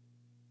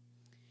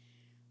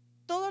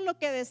 Todo lo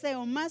que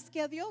deseo más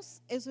que a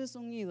Dios, eso es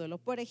un ídolo.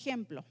 Por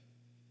ejemplo,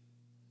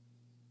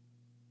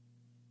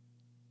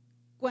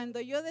 cuando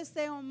yo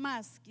deseo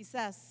más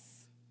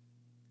quizás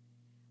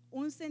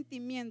un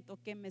sentimiento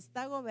que me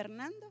está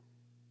gobernando,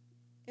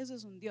 eso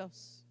es un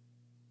Dios.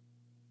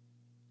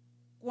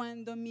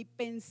 Cuando mi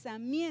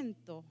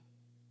pensamiento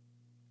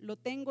lo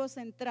tengo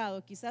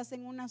centrado quizás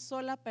en una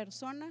sola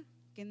persona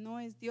que no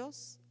es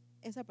Dios,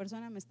 esa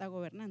persona me está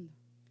gobernando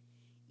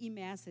y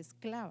me hace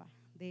esclava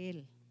de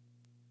él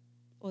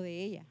o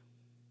de ella.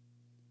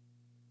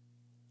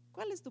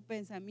 ¿Cuál es tu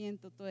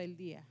pensamiento todo el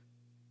día?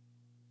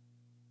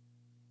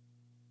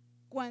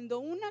 Cuando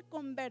una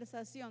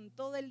conversación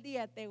todo el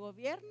día te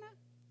gobierna,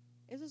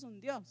 eso es un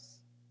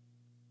Dios.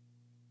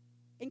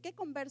 ¿En qué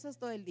conversas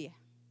todo el día?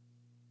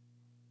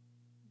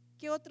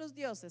 ¿Qué otros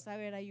dioses? A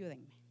ver,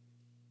 ayúdenme.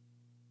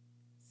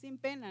 Sin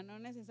pena, no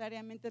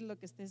necesariamente es lo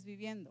que estés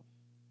viviendo.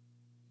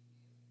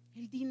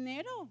 El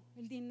dinero,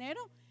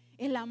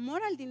 el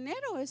amor al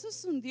dinero, eso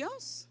es un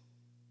Dios.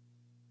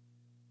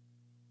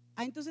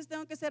 Entonces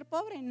tengo que ser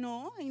pobre.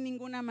 No, en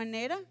ninguna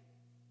manera.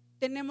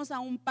 Tenemos a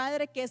un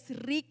padre que es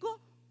rico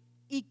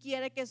y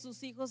quiere que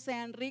sus hijos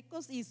sean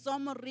ricos y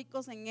somos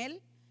ricos en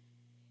él.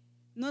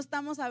 No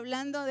estamos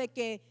hablando de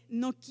que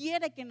no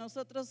quiere que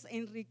nosotros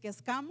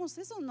enriquezcamos,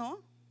 eso no.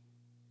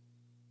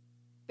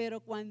 Pero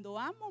cuando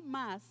amo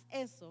más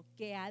eso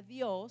que a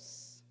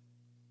Dios,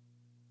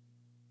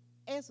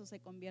 eso se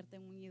convierte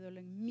en un ídolo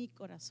en mi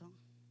corazón.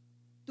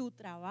 Tu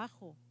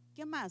trabajo,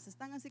 ¿qué más?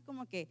 Están así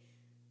como que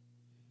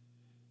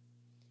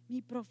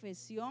mi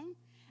profesión,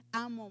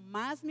 amo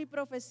más mi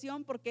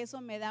profesión porque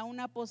eso me da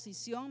una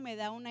posición, me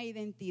da una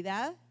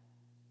identidad,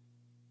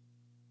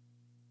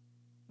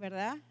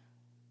 ¿verdad?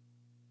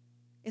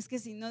 Es que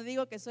si no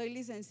digo que soy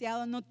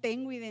licenciado, no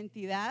tengo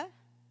identidad.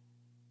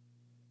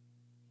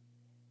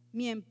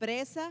 Mi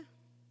empresa.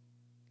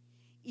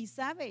 Y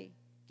sabe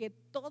que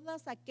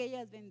todas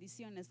aquellas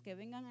bendiciones que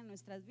vengan a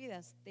nuestras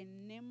vidas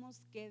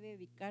tenemos que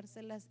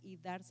dedicárselas y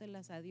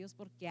dárselas a Dios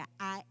porque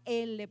a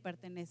Él le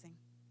pertenecen.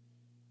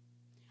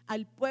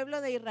 Al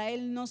pueblo de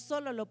Israel no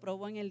solo lo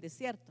probó en el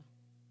desierto,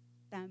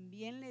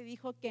 también le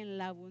dijo que en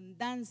la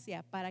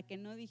abundancia, para que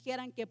no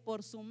dijeran que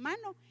por su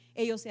mano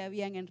ellos se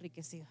habían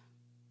enriquecido.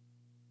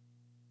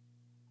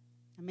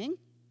 Amén.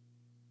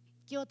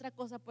 ¿Qué otra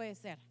cosa puede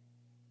ser?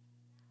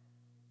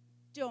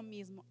 Yo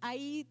mismo.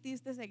 Ahí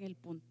diste en el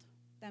punto,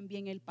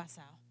 también el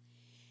pasado.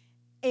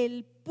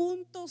 El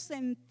punto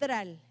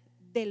central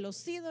de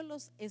los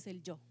ídolos es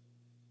el yo.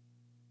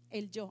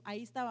 El yo,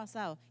 ahí está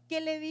basado.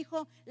 ¿Qué le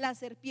dijo la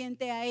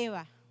serpiente a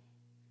Eva?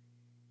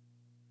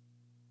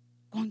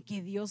 ¿Con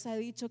que Dios ha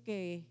dicho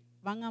que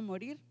van a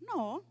morir?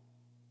 No.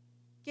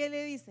 ¿Qué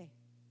le dice?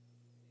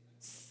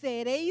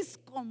 Seréis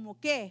como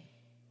qué.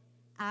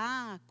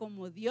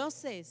 Como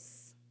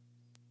dioses.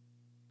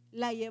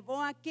 ¿La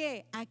llevó a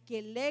qué? A que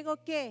el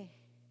ego qué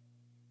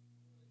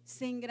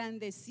se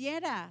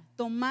engrandeciera,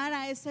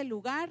 tomara ese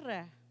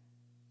lugar.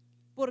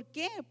 ¿Por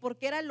qué?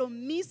 Porque era lo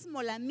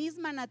mismo, la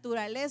misma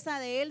naturaleza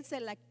de él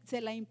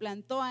se la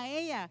implantó a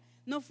ella.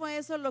 ¿No fue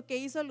eso lo que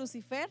hizo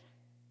Lucifer?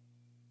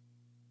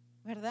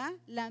 ¿Verdad?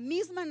 La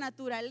misma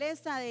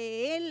naturaleza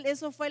de él,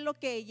 eso fue lo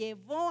que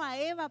llevó a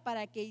Eva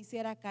para que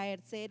hiciera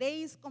caer.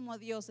 Seréis como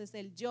dioses,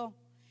 el yo.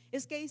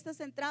 Es que ahí está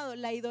centrado,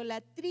 la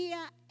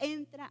idolatría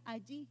entra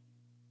allí.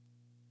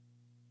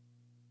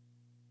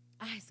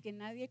 Es que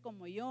nadie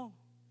como yo.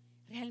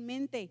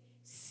 Realmente,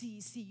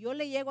 si yo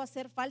le llego a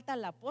hacer falta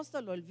al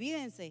apóstol,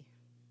 olvídense.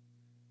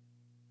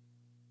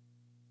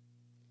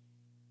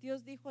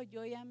 Dios dijo,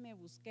 yo ya me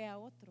busqué a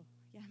otro,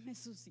 ya me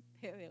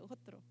suscité de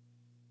otro.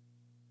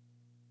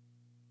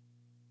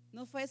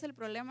 ¿No fue ese el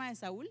problema de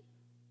Saúl?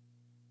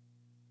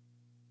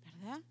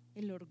 ¿Verdad?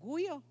 El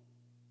orgullo.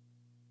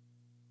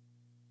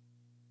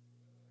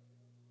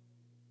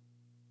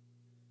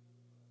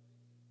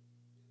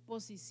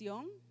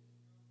 Posición.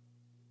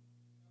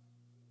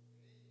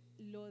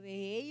 Lo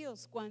de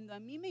ellos, cuando a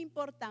mí me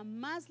importa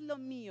más lo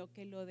mío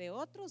que lo de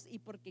otros y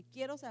porque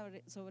quiero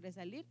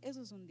sobresalir,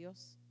 eso es un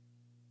Dios.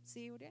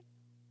 ¿Sí, Uriel?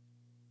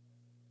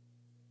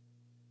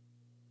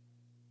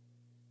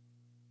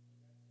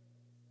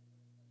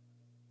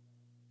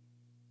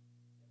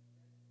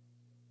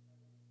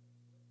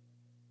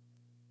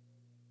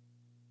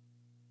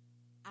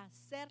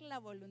 Hacer la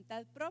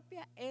voluntad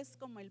propia es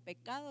como el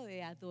pecado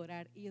de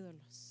adorar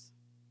ídolos.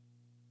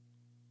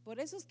 Por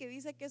eso es que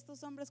dice que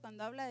estos hombres,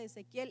 cuando habla de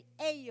Ezequiel,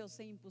 ellos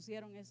se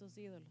impusieron esos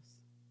ídolos.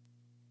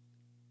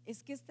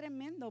 Es que es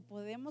tremendo,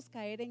 podemos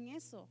caer en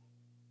eso.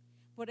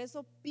 Por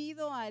eso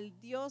pido al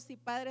Dios y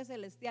Padre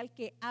Celestial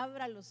que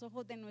abra los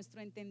ojos de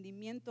nuestro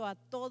entendimiento a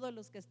todos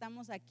los que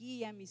estamos aquí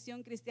y a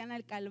Misión Cristiana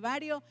El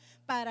Calvario,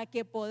 para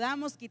que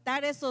podamos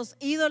quitar esos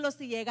ídolos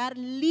y llegar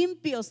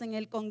limpios en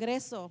el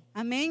Congreso.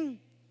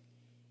 Amén.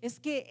 Es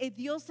que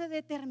Dios se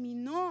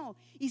determinó,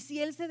 y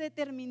si Él se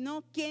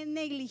determinó, qué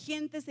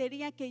negligente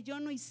sería que yo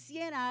no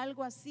hiciera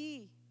algo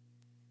así.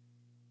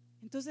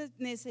 Entonces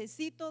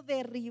necesito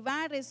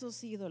derribar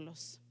esos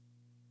ídolos.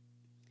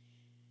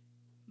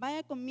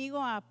 Vaya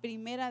conmigo a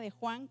Primera de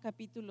Juan,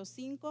 capítulo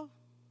 5.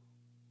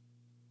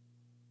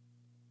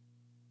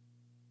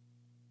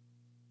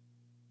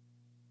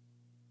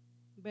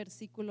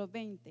 Versículo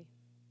 20.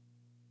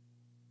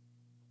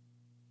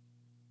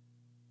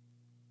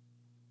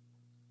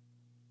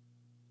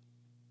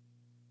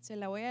 Se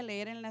la voy a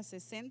leer en la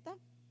 60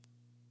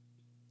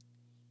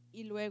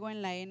 y luego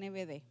en la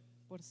NBD,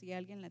 por si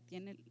alguien la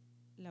tiene,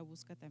 la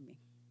busca también.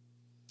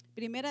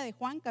 Primera de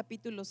Juan,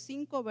 capítulo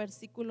 5,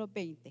 versículo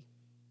 20.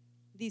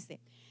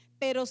 Dice: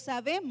 pero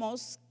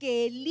sabemos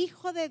que el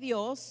Hijo de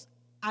Dios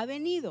ha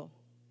venido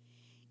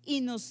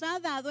y nos ha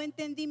dado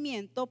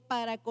entendimiento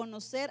para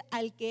conocer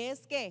al que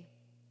es ¿qué?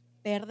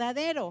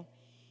 Verdadero,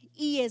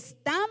 y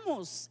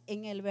estamos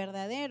en el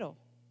verdadero,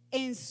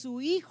 en su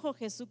Hijo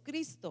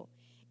Jesucristo.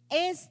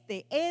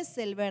 Este es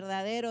el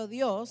verdadero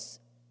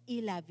Dios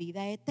y la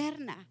vida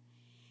eterna.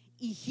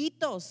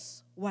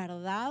 Hijitos,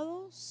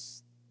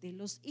 guardados de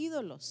los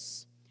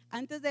ídolos.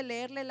 Antes de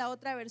leerle la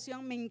otra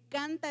versión, me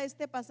encanta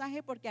este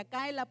pasaje porque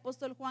acá el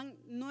apóstol Juan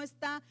no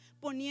está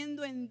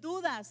poniendo en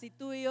duda si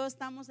tú y yo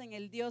estamos en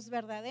el Dios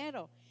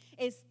verdadero.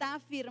 Está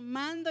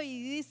afirmando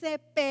y dice: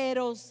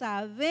 pero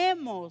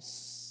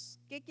sabemos.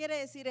 ¿Qué quiere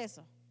decir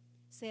eso?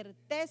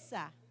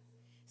 Certeza,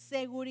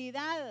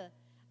 seguridad.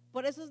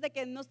 Por eso es de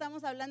que no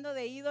estamos hablando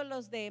de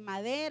ídolos de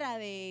madera,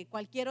 de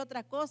cualquier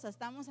otra cosa.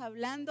 Estamos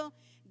hablando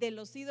de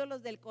los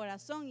ídolos del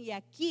corazón. Y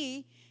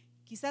aquí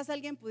quizás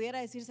alguien pudiera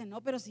decirse: no,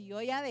 pero si yo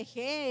ya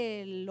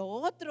dejé lo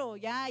otro,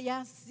 ya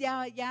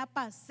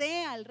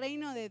pasé al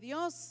reino de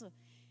Dios,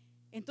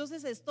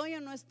 entonces ¿estoy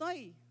o no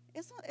estoy?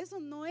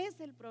 Eso no es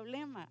el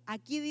problema.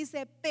 Aquí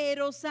dice: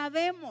 pero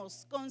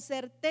sabemos con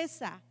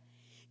certeza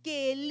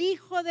que el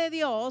Hijo de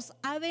Dios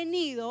ha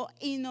venido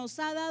y nos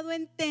ha dado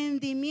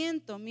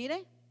entendimiento.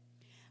 Mire,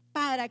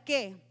 ¿para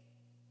qué?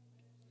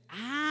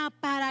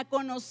 Para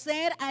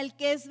conocer al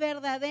que es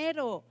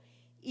verdadero.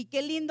 Y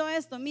qué lindo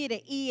esto,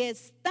 mire, y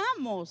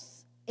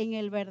estamos en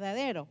el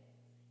verdadero,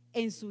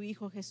 en su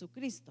Hijo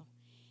Jesucristo.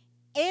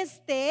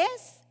 Este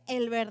es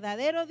el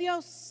verdadero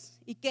Dios.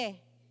 ¿Y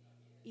qué?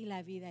 Y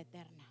la vida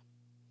eterna.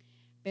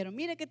 Pero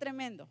mire qué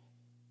tremendo.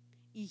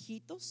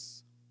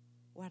 Hijitos,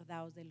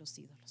 guardaos de los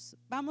ídolos.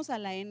 Vamos a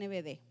la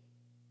NBD.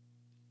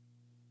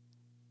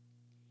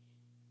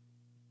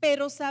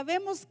 Pero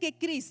sabemos que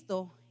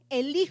Cristo,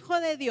 el Hijo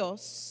de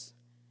Dios,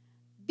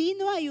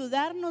 vino a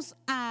ayudarnos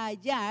a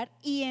hallar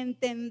y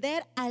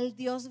entender al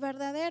Dios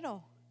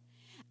verdadero.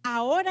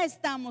 Ahora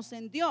estamos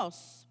en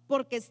Dios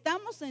porque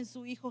estamos en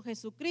su Hijo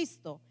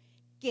Jesucristo,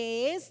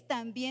 que es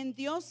también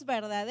Dios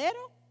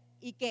verdadero.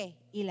 ¿Y qué?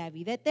 Y la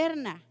vida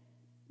eterna.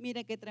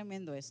 Mire qué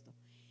tremendo esto.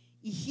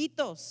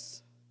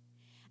 Hijitos,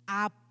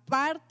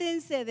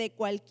 apártense de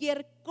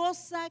cualquier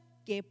cosa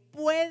que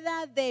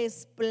pueda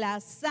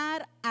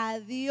desplazar a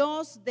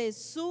Dios de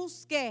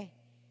sus ¿qué?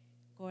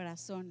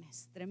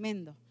 Corazones.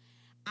 Tremendo.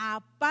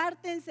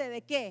 Apártense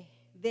de ¿qué?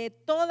 De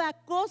toda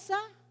cosa,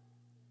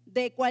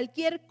 de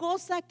cualquier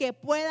cosa que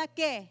pueda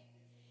 ¿qué?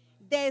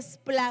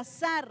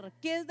 Desplazar.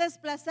 ¿Qué es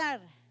desplazar?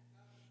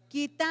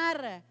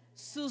 Quitar,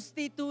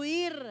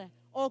 sustituir,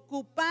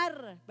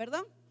 ocupar,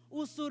 ¿perdón?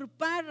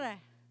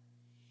 Usurpar.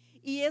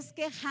 Y es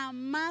que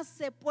jamás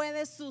se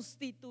puede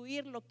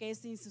sustituir lo que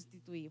es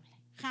insustituible.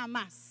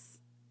 Jamás.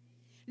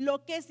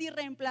 Lo que es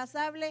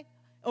irreemplazable,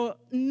 o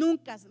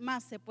nunca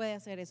más se puede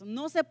hacer eso.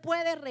 No se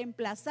puede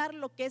reemplazar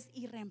lo que es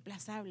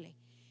irreemplazable.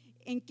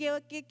 ¿En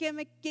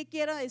qué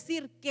quiero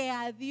decir? Que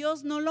a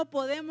Dios no lo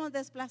podemos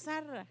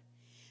desplazar.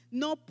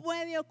 No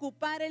puede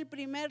ocupar el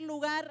primer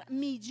lugar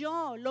mi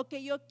yo, lo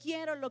que yo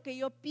quiero, lo que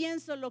yo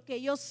pienso, lo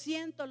que yo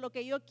siento, lo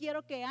que yo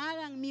quiero que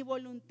hagan, mi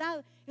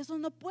voluntad. Eso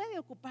no puede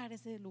ocupar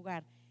ese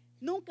lugar.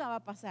 Nunca va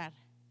a pasar.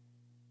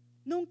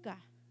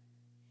 Nunca.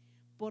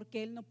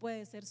 Porque Él no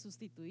puede ser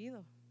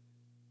sustituido.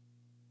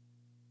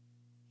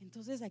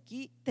 Entonces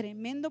aquí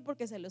tremendo,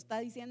 porque se lo está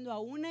diciendo a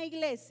una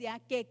iglesia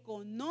que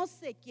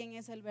conoce quién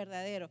es el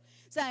verdadero.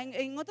 O sea,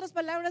 en otras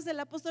palabras, el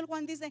apóstol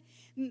Juan dice: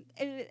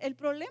 el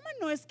problema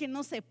no es que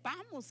no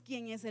sepamos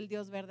quién es el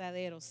Dios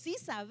verdadero. Sí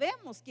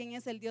sabemos quién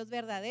es el Dios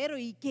verdadero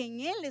y que en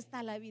Él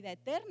está la vida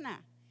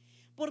eterna,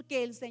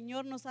 porque el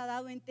Señor nos ha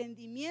dado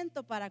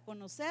entendimiento para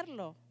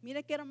conocerlo.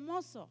 Mire qué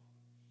hermoso.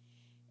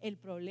 El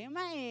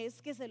problema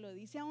es que se lo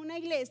dice a una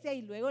iglesia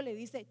y luego le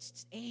dice: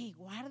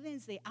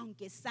 guárdense,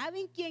 aunque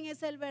saben quién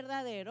es el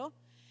verdadero,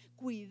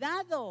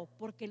 cuidado,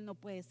 porque Él no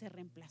puede ser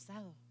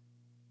reemplazado.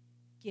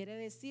 Quiere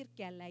decir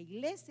que a la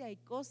iglesia hay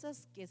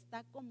cosas que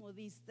está como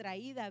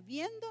distraída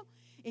viendo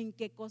en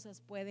qué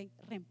cosas pueden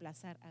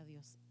reemplazar a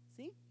Dios.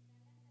 ¿Sí?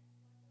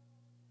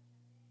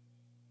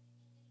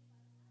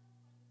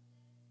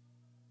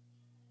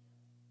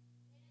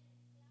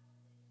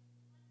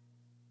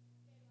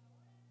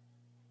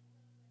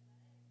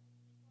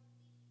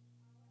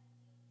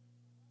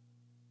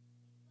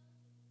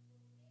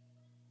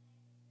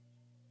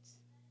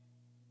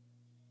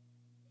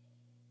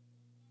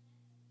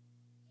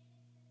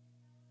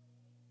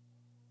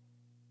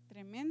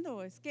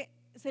 Tremendo, es que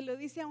se lo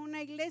dice a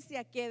una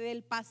iglesia que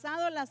del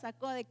pasado la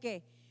sacó ¿de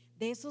qué?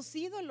 De esos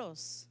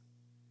ídolos.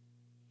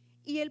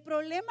 Y el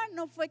problema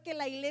no fue que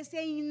la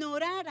iglesia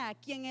ignorara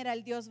quién era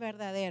el Dios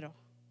verdadero.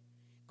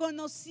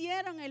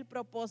 Conocieron el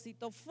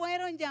propósito,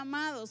 fueron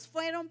llamados,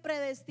 fueron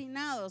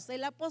predestinados.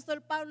 El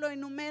apóstol Pablo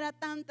enumera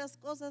tantas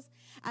cosas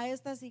a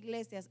estas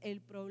iglesias.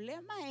 El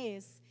problema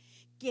es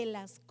que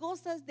las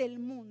cosas del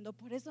mundo,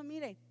 por eso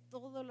mire,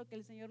 todo lo que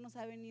el Señor nos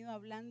ha venido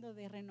hablando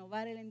de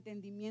renovar el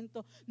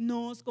entendimiento,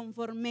 no os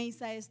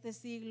conforméis a este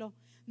siglo,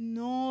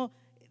 no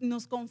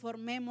nos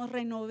conformemos,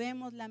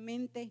 renovemos la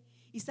mente.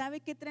 ¿Y sabe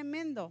qué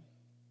tremendo?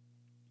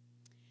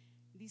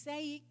 Dice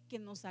ahí que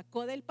nos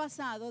sacó del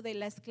pasado, de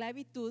la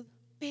esclavitud,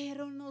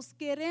 pero nos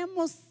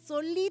queremos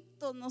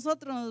solitos.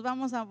 Nosotros nos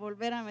vamos a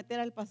volver a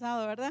meter al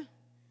pasado, ¿verdad?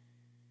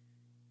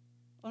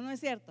 ¿O no es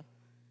cierto?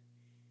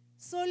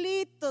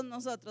 Solitos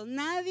nosotros,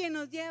 nadie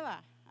nos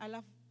lleva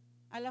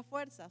a la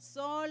fuerza,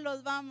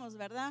 solos vamos,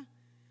 ¿verdad?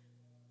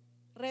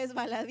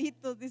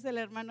 Resbaladitos, dice el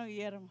hermano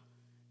Guillermo.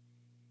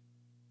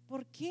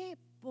 ¿Por qué?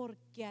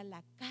 Porque a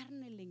la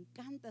carne le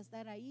encanta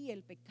estar ahí,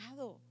 el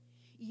pecado.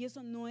 Y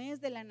eso no es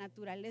de la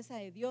naturaleza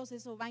de Dios,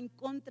 eso va en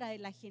contra de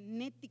la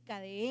genética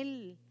de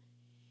Él.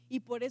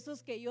 Y por eso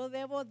es que yo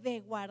debo de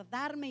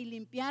guardarme y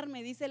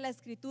limpiarme, dice la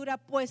escritura,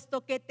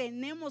 puesto que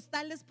tenemos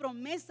tales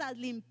promesas,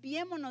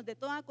 limpiémonos de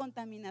toda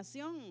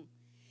contaminación.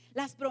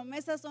 Las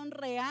promesas son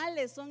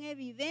reales, son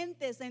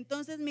evidentes,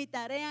 entonces mi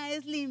tarea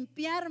es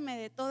limpiarme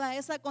de toda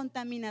esa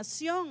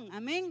contaminación,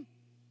 amén.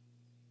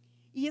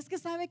 Y es que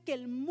sabe que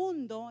el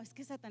mundo, es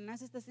que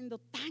Satanás está siendo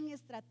tan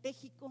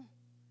estratégico,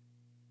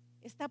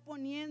 está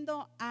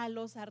poniendo a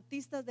los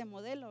artistas de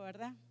modelo,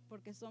 ¿verdad?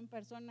 Porque son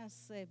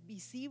personas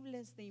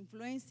visibles, de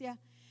influencia.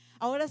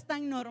 Ahora es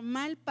tan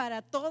normal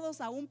para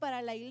todos, aún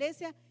para la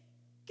iglesia,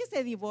 que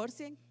se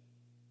divorcien,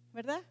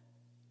 ¿verdad?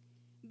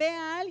 Ve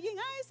a alguien,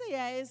 ese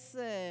ya es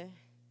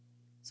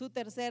su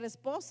tercer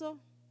esposo,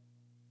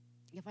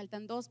 le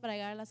faltan 2 para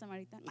llegar a la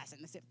samaritana. No, eso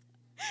no es cierto.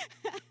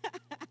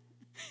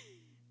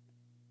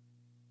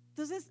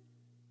 Entonces,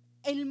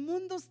 el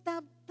mundo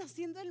está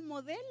haciendo el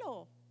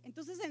modelo.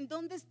 Entonces, ¿en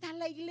dónde está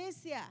la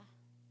iglesia?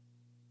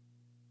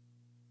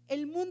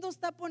 El mundo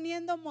está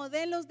poniendo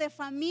modelos de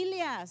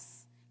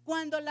familias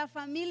cuando la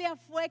familia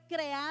fue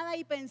creada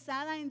y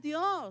pensada en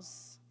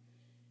Dios.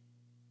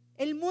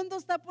 El mundo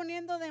está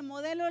poniendo de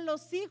modelo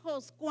los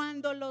hijos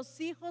cuando los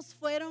hijos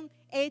fueron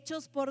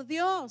hechos por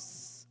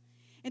Dios.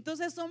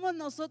 Entonces somos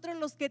nosotros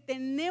los que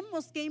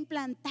tenemos que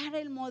implantar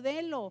el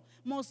modelo,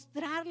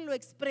 mostrarlo,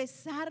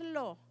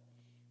 expresarlo,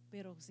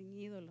 pero sin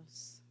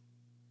ídolos.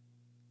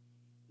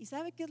 ¿Y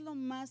sabe qué es lo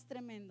más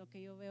tremendo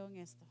que yo veo en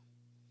esto?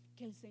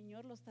 Que el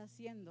Señor lo está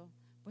haciendo,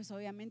 pues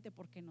obviamente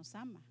porque nos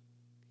ama,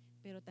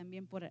 pero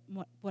también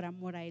por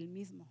amor a Él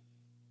mismo.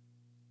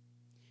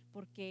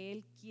 Porque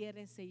Él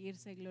quiere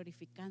seguirse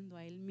glorificando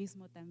a Él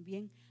mismo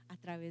también a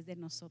través de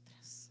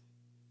nosotras,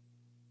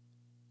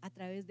 a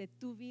través de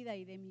tu vida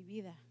y de mi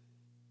vida.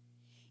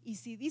 Y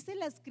si dice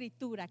la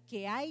escritura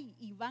que hay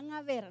y van a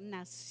haber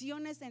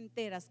naciones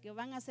enteras que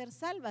van a ser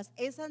salvas,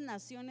 esas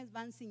naciones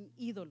van sin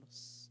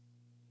ídolos.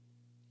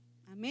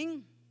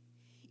 Amén.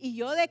 Y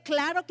yo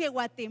declaro que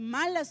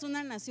Guatemala es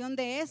una nación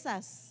de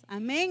esas.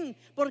 Amén.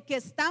 Porque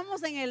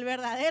estamos en el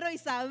verdadero y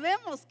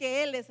sabemos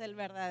que Él es el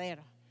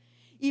verdadero.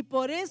 Y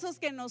por eso es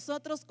que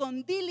nosotros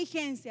con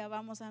diligencia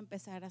vamos a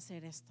empezar a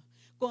hacer esto.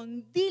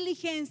 Con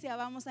diligencia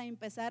vamos a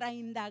empezar a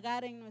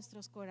indagar en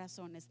nuestros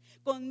corazones.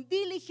 Con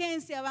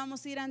diligencia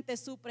vamos a ir ante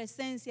su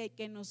presencia y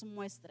que nos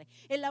muestre.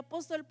 El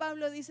apóstol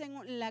Pablo dice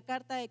en la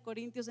carta de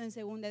Corintios en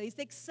 2,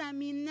 dice: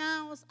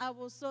 examinaos a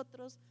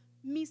vosotros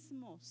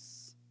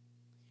mismos.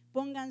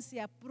 Pónganse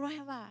a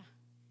prueba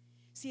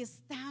si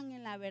están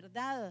en la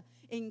verdad.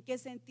 ¿En qué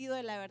sentido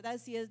de la verdad?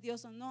 Si es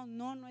Dios o no.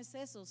 No es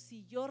eso.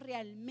 Si yo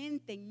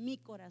realmente en mi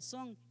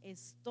corazón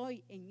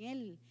estoy en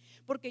Él.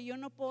 Porque yo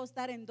no puedo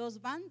estar en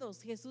 2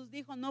 bandos. Jesús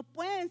dijo: no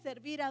pueden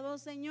servir a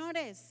 2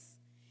 señores.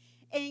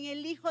 En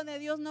el Hijo de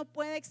Dios no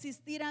puede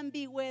existir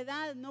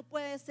ambigüedad. No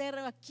puede ser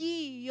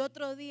aquí y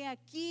otro día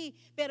aquí.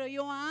 Pero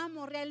yo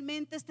amo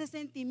realmente este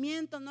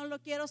sentimiento, no lo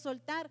quiero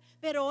soltar,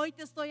 pero hoy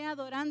te estoy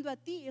adorando a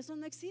ti. Eso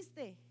no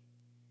existe.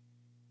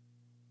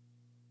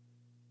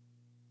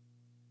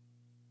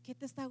 ¿Qué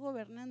te está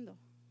gobernando?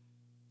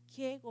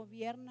 ¿Qué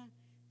gobierna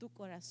tu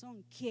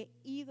corazón? ¿Qué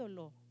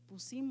ídolo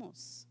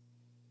pusimos?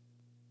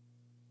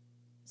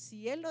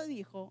 Si Él lo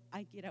dijo,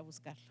 hay que ir a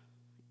buscarlo.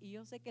 Y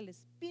yo sé que el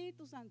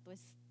Espíritu Santo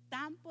es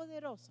tan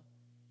poderoso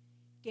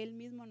que Él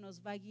mismo nos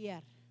va a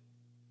guiar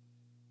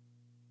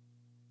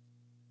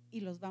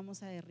y los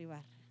vamos a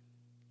derribar.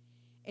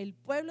 El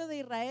pueblo de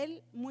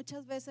Israel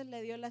muchas veces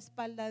le dio la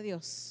espalda a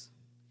Dios,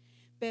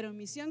 pero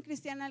Misión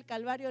Cristiana del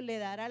Calvario le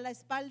dará la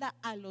espalda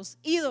a los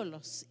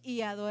ídolos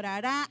y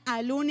adorará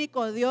al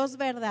único Dios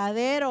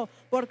verdadero,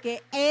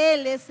 porque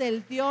Él es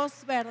el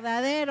Dios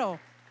verdadero.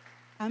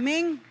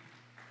 Amén.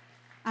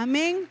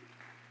 Amén.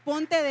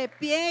 Ponte de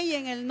pie y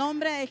en el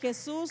nombre de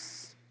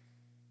Jesús.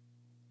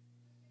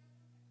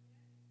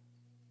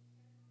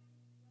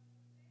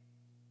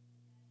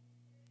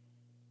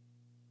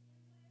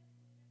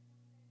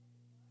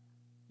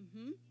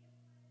 Ujú.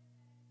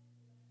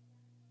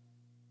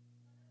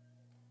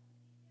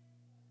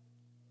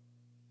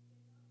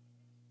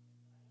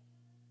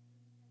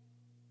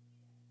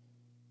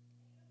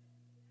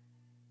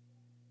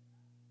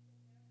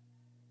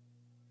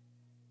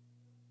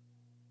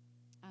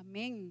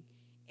 Amén.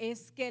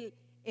 Es que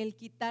el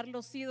quitar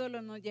los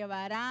ídolos nos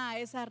llevará a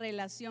esa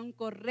relación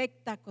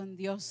correcta con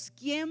Dios.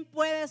 ¿Quién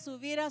puede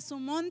subir a su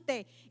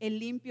monte? El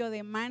limpio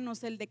de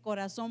manos, el de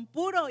corazón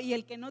puro y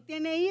el que no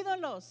tiene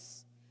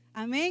ídolos.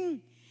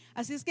 Amén.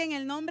 Así es que en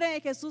el nombre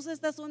de Jesús,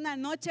 esta es una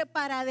noche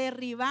para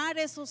derribar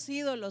esos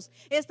ídolos.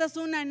 Esta es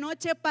una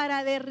noche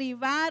para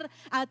derribar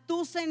a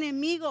tus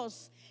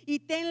enemigos. Y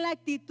ten la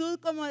actitud,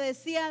 como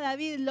decía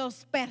David: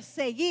 los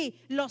perseguí,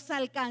 los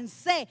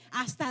alcancé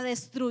hasta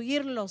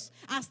destruirlos,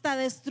 hasta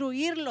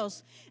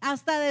destruirlos,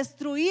 hasta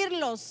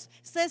destruirlos.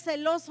 Sé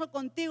celoso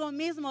contigo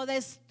mismo,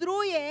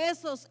 destruye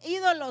esos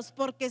ídolos,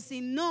 porque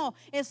si no,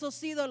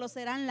 esos ídolos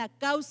serán la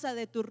causa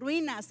de tu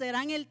ruina,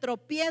 serán el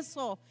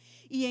tropiezo.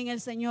 Y en el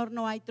Señor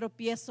no hay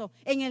tropiezo,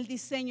 en el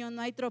diseño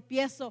no hay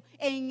tropiezo,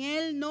 en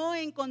Él no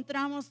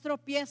encontramos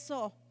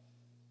tropiezo.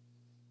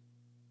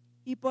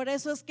 Y por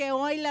eso es que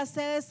hoy la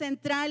sede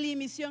central y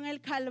Misión El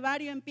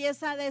Calvario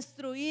empieza a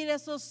destruir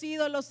esos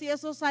ídolos y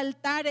esos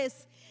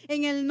altares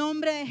en el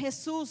nombre de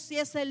Jesús. Si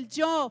es el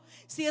yo,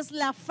 si es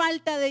la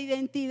falta de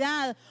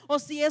identidad, o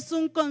si es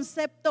un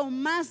concepto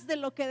más de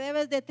lo que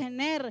debes de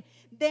tener,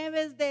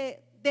 debes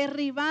de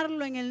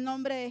derribarlo en el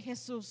nombre de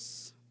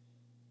Jesús.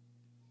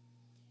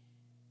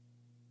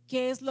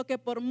 ¿Qué es lo que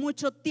por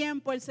mucho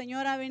tiempo el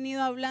Señor ha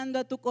venido hablando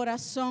a tu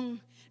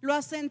corazón? Lo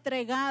has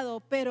entregado,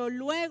 pero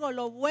luego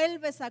lo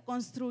vuelves a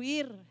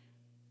construir.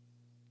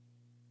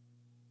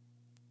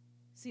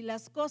 Si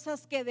las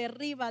cosas que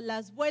derribas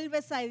las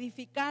vuelves a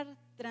edificar,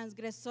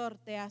 transgresor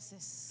te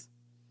haces.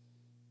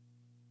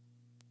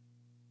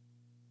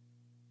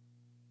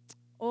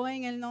 Oh,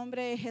 en el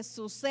nombre de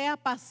Jesús, sea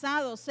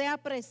pasado, sea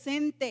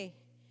presente,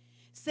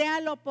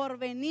 sea lo por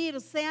venir,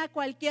 sea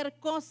cualquier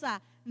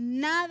cosa,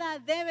 nada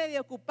debe de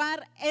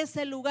ocupar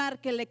ese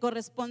lugar que le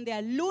corresponde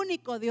al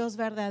único Dios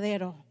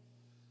verdadero.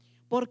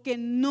 Porque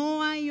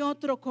no hay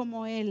otro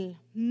como Él,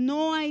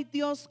 no hay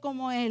Dios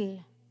como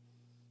Él.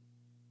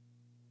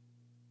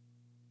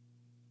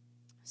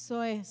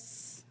 Eso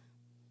es.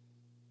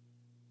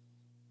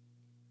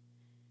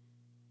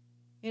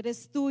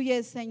 Eres tuya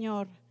el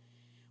Señor,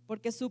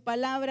 porque su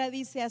palabra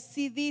dice: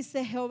 así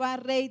dice Jehová,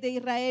 Rey de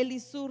Israel y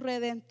su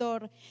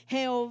Redentor,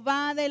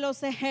 Jehová de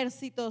los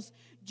ejércitos: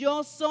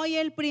 yo soy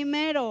el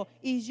primero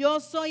y yo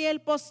soy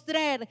el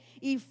postrer,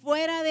 y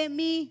fuera de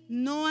mí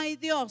no hay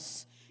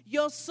Dios.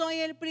 Yo soy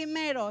el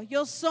primero,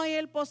 yo soy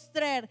el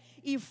postrer,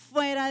 y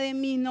fuera de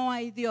mí no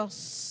hay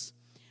Dios.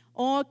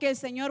 Oh, que el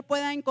Señor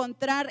pueda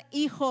encontrar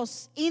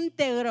hijos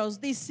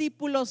íntegros,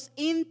 discípulos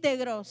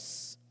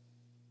íntegros,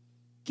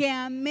 que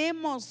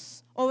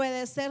amemos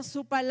obedecer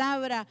su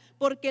palabra,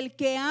 porque el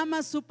que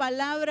ama su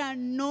palabra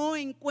no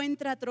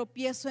encuentra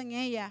tropiezo en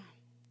ella.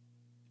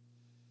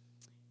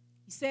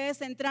 Sede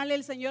central,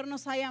 el Señor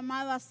nos ha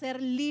llamado a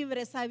ser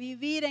libres, a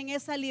vivir en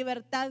esa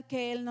libertad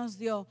que Él nos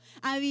dio,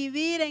 a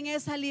vivir en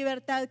esa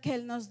libertad que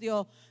Él nos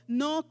dio,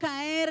 no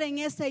caer en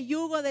ese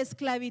yugo de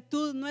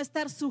esclavitud, no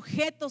estar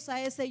sujetos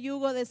a ese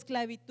yugo de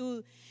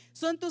esclavitud.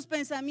 Son tus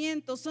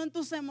pensamientos, son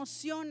tus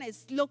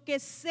emociones, lo que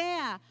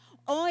sea.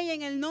 Hoy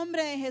en el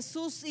nombre de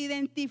Jesús,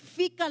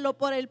 identifícalo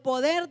por el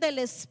poder del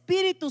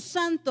Espíritu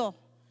Santo,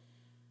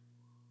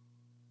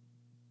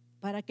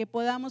 para que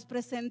podamos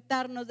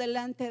presentarnos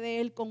delante de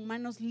Él con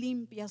manos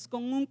limpias,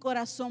 con un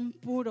corazón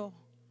puro.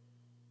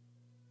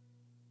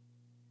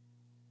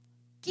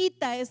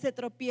 Quita ese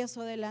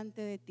tropiezo delante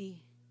de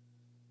ti.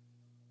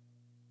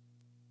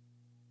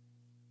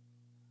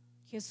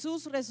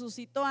 Jesús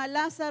resucitó a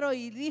Lázaro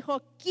y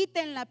dijo: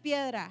 quiten la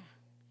piedra,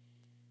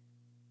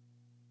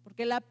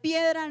 porque la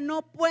piedra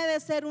no puede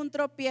ser un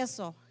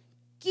tropiezo.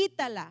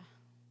 Quítala,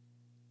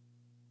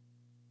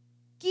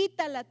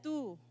 quítala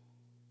tú.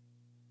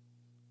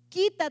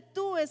 Quita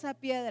tú esa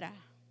piedra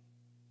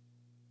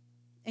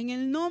en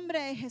el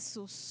nombre de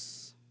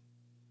Jesús.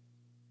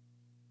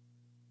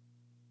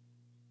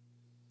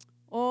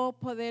 Oh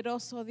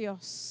poderoso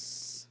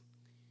Dios.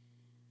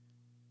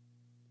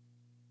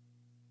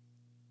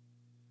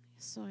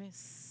 Eso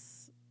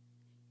es.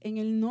 En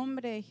el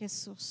nombre de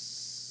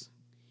Jesús.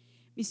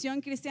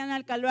 Misión Cristiana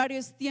al Calvario,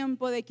 es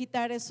tiempo de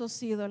quitar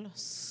esos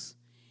ídolos.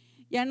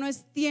 Ya no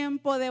es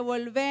tiempo de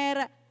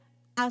volver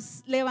a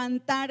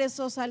levantar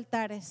esos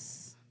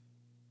altares.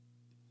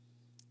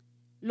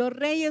 Los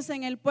reyes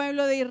en el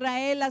pueblo de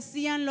Israel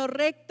hacían lo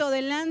recto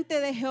delante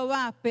de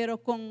Jehová,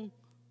 pero con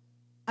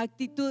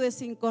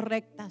actitudes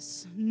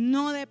incorrectas,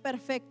 no de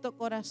perfecto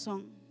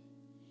corazón.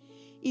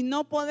 Y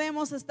no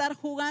podemos estar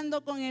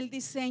jugando con el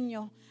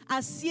diseño,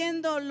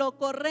 haciendo lo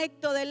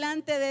correcto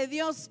delante de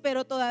Dios,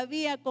 pero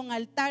todavía con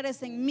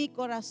altares en mi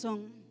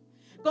corazón,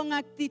 con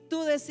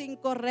actitudes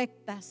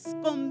incorrectas,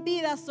 con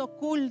vidas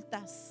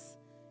ocultas.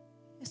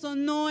 Eso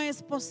no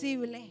es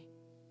posible.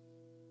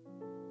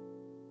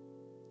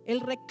 El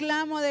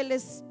reclamo del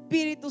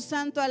Espíritu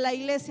Santo a la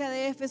iglesia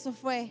de Éfeso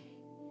fue: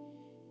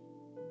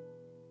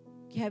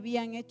 que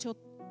habían hecho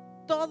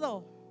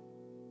todo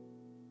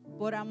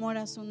por amor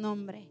a su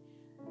nombre,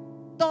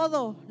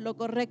 todo lo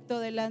correcto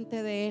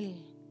delante de Él,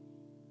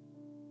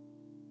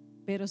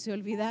 pero se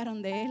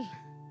olvidaron de Él.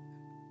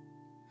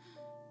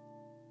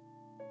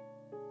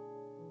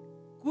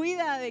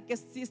 Cuida de que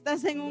si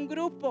estás en un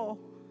grupo,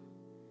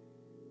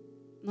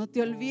 no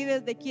te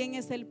olvides de quién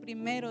es el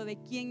primero, de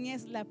quién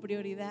es la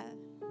prioridad.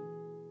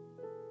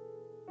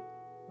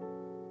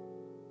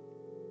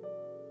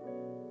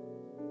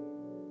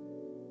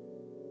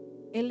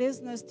 Él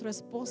es nuestro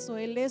esposo,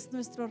 Él es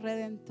nuestro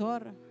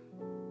redentor.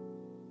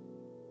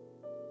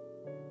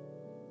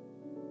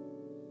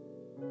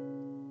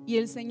 Y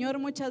el Señor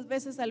muchas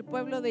veces al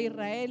pueblo de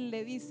Israel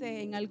le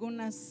dice en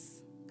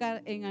algunos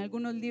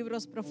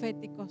libros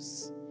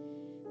proféticos: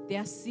 te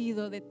has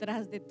ido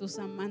detrás de tus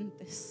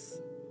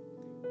amantes.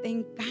 Te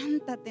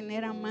encanta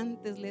tener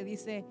amantes, le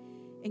dice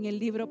en el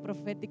libro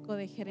profético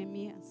de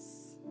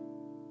Jeremías.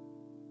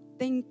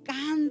 Te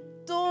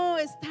encantó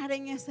estar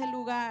en ese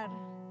lugar.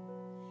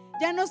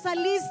 Ya no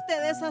saliste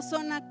de esa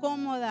zona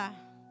cómoda.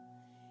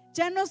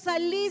 Ya no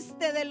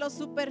saliste de lo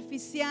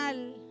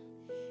superficial.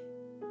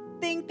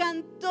 Te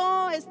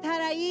encantó estar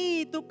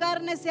ahí. Tu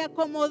carne se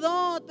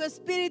acomodó, tu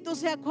espíritu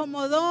se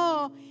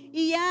acomodó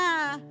y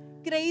ya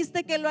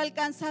creíste que lo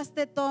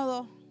alcanzaste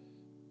todo.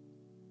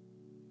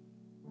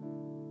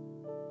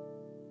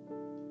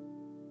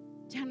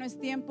 Ya no es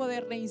tiempo de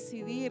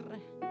reincidir.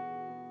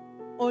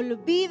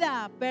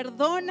 Olvida,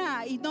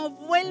 perdona y no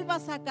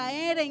vuelvas a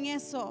caer en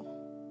eso.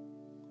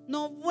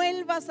 No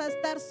vuelvas a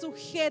estar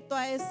sujeto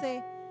a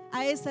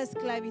esa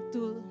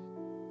esclavitud.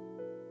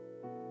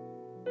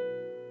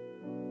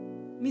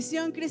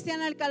 Misión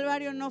Cristiana del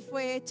Calvario no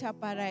fue hecha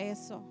para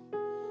eso.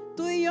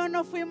 Tú y yo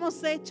no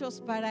fuimos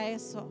hechos para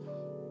eso.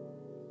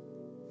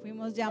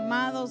 Fuimos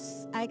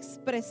llamados a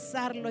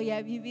expresarlo y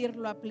a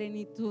vivirlo a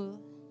plenitud.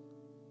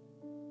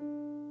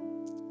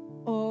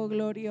 Oh,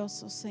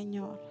 glorioso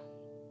Señor.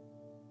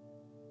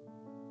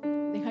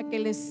 Deja que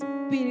el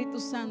Espíritu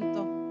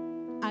Santo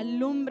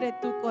alumbre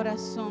tu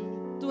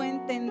corazón, tu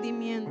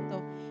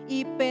entendimiento,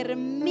 y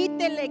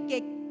permítele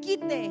que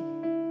quite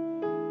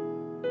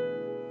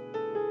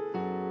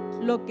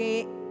lo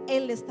que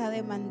Él está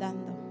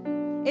demandando.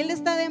 Él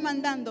está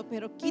demandando,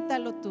 pero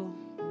quítalo tú.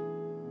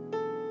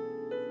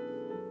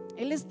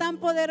 Él es tan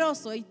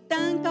poderoso y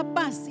tan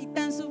capaz y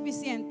tan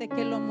suficiente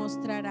que lo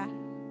mostrará.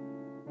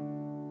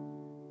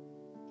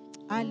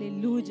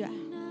 Aleluya.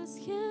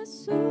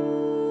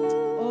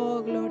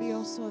 Oh,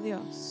 glorioso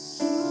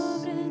Dios.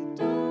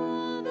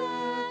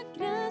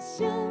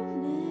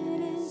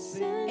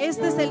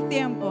 Este es el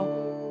tiempo.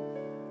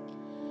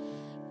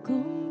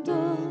 Con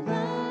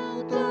toda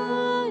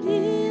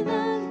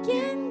autoridad,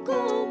 quien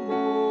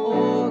como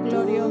Oh,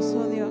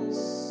 glorioso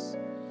Dios.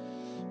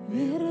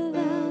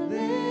 Verdadero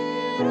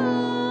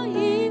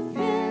y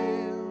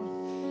fiel,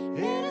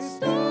 eres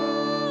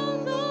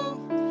todo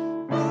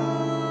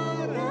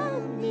para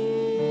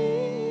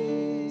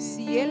mí.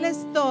 Si Él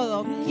es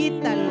todo,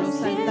 quita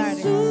los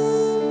altares.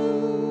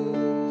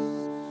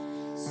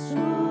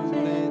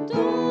 Sobre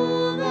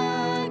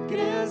toda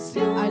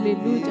creación.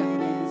 Aleluya.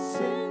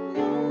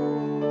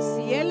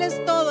 Si Él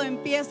es todo,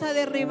 empieza a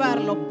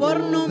derribarlo por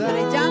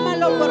nombre.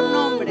 Llámalo por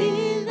nombre.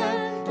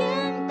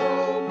 Quien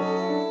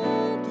como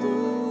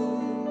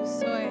tú,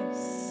 Eso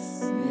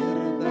es.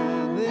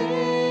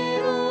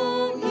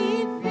 verdadero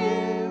y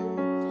fiel,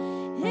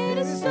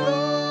 eres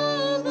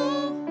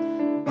todo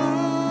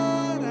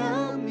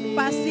para mí.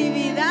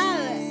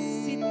 Pasividad.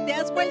 Si te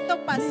has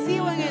vuelto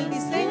pasivo en el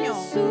diseño,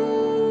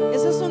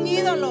 eso es un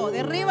ídolo.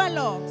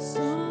 Derríbalo.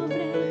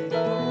 Sobre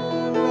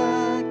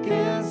toda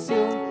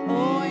creación.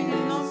 Oh, en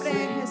el nombre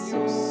de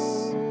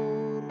Jesús.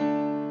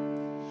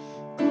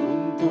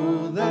 Con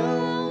toda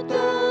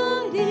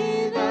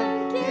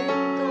autoridad, quien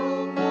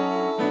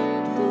como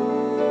tú,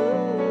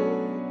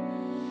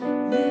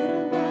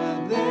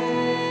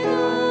 verdadero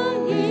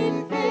y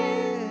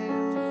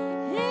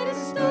fiel,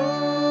 eres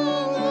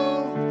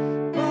todo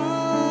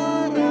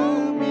para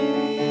mí.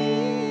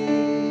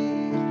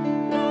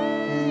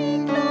 Rey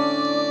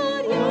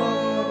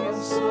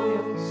glorioso,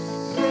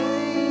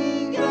 Rey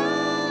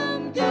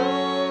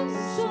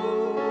grandioso,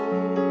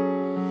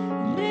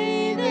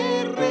 Rey de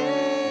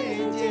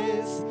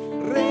reyes,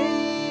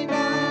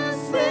 reinas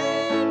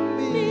en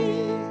mí.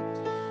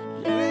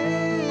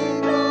 Rey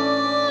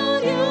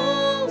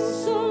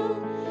glorioso,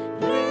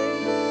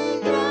 Rey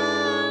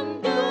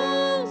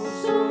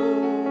grandioso,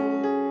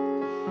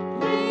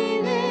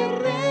 Rey de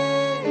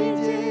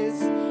reyes,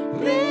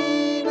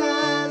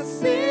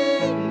 reinas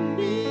en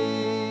mí.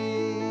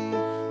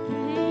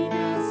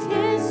 Reinas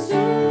Jesús.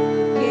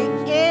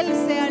 Que Él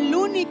sea el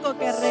único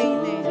que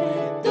reine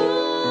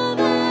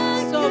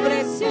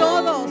sobre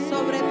todo,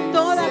 sobre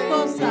toda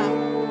cosa.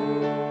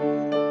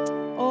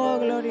 Oh,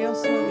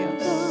 glorioso Dios.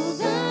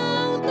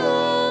 Toda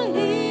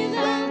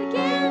autoridad,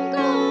 quien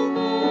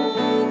como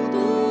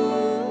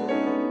tú,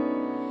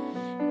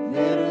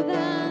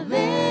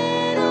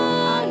 verdadero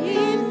y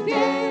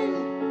fiel,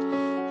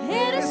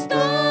 eres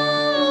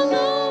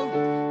todo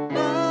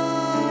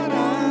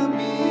para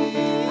mí.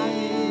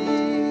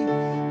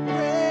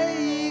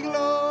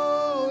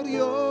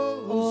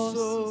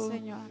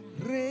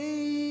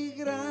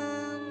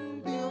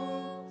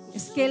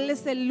 que Él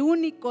es el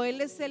único,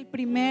 Él es el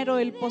primero,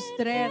 el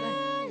postrer.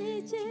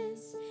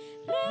 Reyes,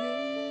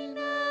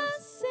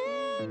 reinas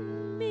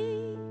en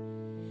mí.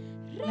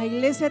 La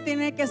iglesia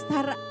tiene que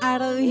estar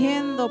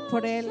ardiendo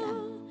por Él.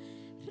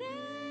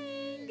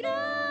 Rey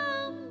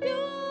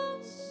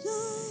grandioso.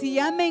 Si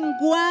ha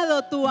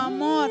menguado tu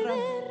amor,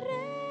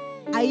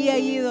 ahí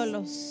hay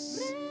ídolos.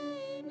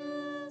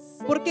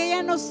 Porque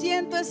ya no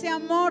siento ese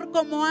amor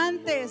como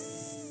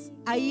antes,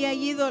 ahí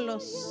hay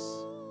ídolos.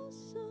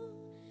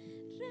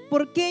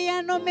 Porque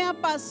ya no me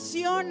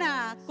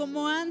apasiona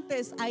como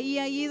antes, ahí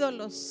hay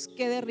ídolos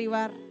que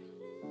derribar.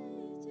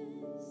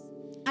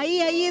 Ahí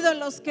hay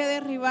ídolos que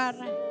derribar.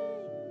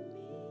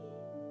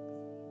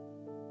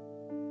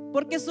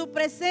 Porque su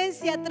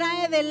presencia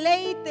trae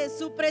deleite,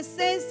 su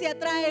presencia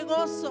trae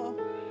gozo.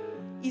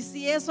 Y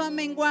si eso ha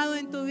menguado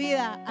en tu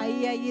vida,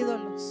 ahí hay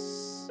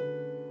ídolos.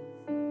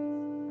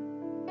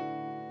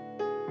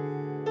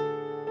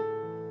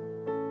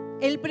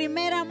 El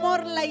primer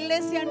amor, la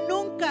iglesia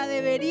nunca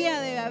debería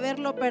de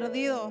haberlo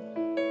perdido.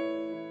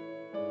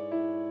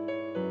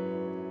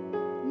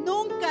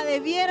 Nunca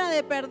debiera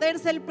de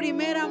perderse el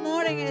primer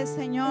amor en el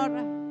Señor.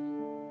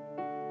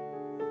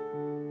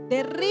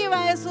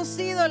 Derriba esos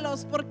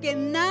ídolos porque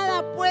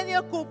nada puede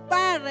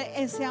ocupar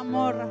ese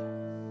amor.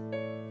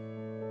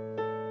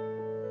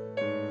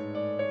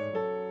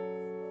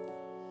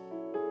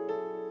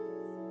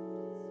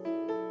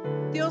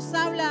 Dios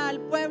habla al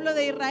pueblo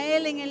de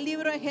Israel en el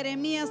libro de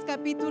Jeremías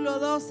capítulo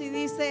 2 y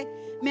dice: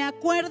 me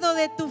acuerdo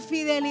de tu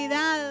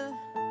fidelidad,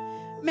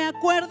 me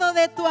acuerdo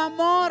de tu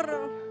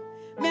amor,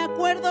 me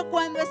acuerdo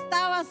cuando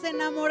estabas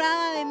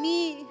enamorada de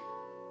mí.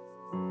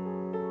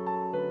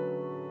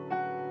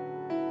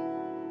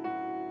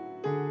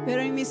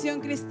 Pero en Misión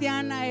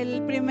Cristiana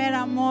el primer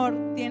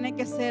amor tiene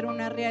que ser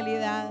una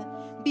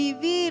realidad,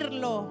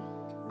 vivirlo.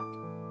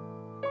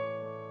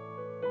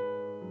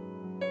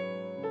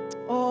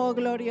 Oh,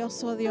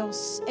 glorioso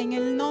Dios, en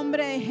el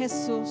nombre de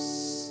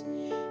Jesús,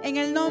 en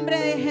el nombre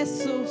de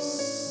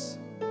Jesús,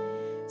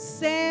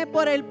 sé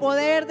por el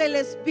poder del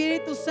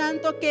Espíritu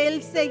Santo que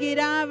Él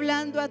seguirá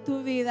hablando a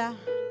tu vida.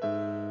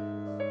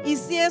 Y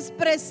si es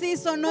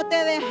preciso, no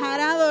te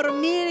dejará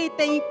dormir y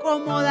te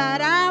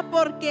incomodará,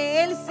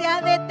 porque Él se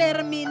ha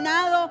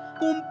determinado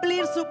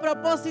cumplir su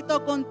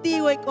propósito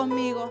contigo y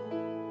conmigo.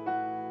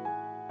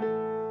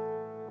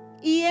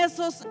 Y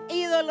esos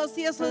ídolos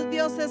y esos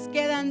dioses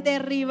quedan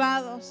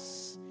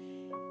derribados.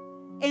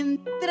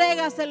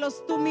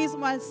 Entrégaselos tú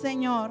mismo al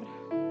Señor,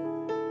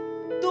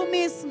 tú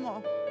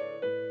mismo,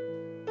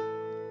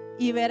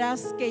 y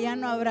verás que ya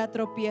no habrá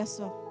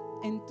tropiezo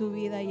en tu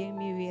vida y en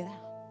mi vida.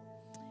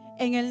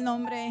 En el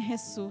nombre de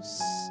Jesús,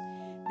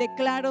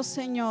 declaro,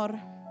 Señor,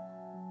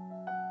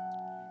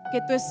 que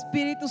tu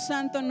Espíritu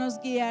Santo nos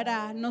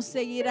guiará, nos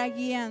seguirá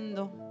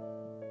guiando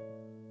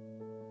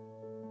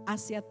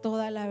hacia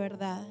toda la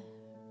verdad.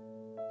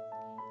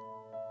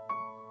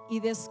 Y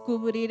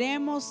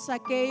descubriremos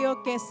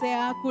aquello que se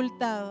ha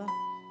ocultado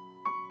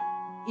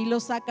y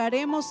lo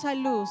sacaremos a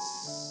luz,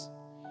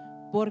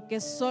 porque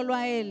solo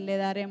a Él le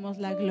daremos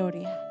la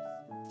gloria.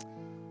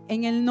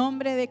 En el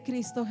nombre de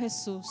Cristo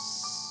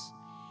Jesús,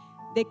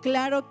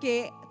 declaro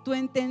que tu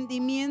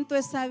entendimiento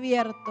es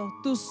abierto,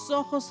 tus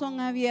ojos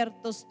son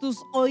abiertos,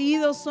 tus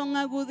oídos son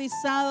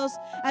agudizados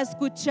a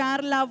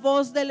escuchar la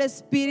voz del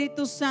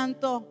Espíritu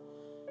Santo,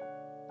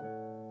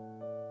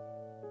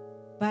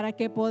 para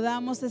que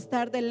podamos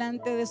estar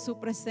delante de su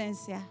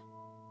presencia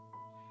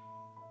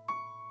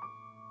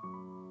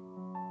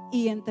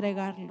y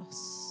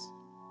entregarlos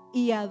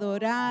y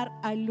adorar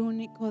al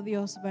único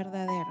Dios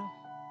verdadero.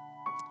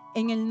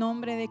 En el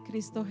nombre de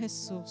Cristo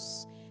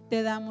Jesús,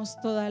 te damos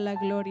toda la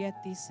gloria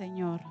a ti,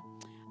 Señor.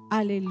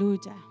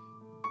 Aleluya,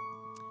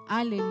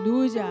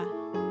 aleluya.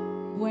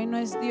 Bueno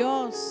es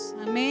Dios,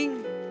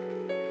 amén.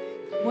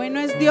 Bueno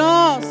es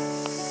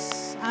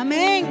Dios,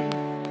 amén.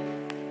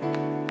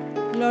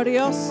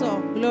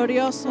 Glorioso,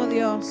 glorioso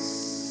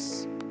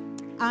Dios.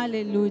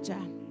 Aleluya.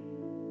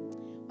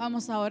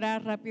 Vamos a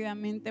orar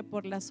rápidamente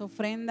por las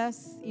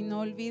ofrendas y no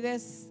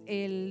olvides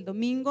el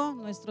domingo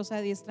nuestros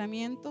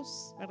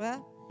adiestramientos,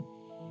 ¿verdad?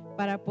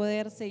 Para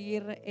poder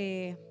seguir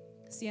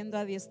siendo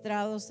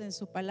adiestrados en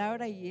su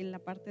palabra, y en la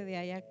parte de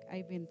allá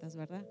hay ventas,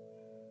 ¿verdad?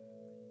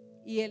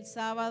 Y el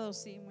sábado,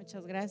 sí,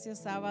 muchas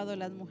gracias. Sábado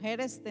las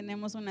mujeres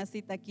tenemos una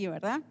cita aquí,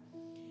 ¿verdad?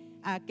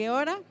 ¿A qué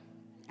hora?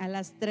 A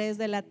las 3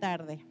 de la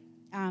tarde.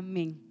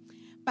 Amén.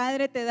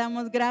 Padre, te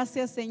damos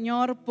gracias,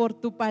 Señor, por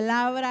tu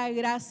palabra.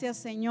 Gracias,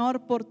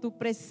 Señor, por tu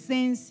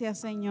presencia,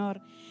 Señor.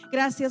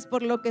 Gracias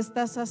por lo que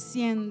estás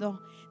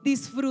haciendo.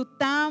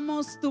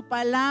 Disfrutamos tu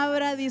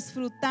palabra,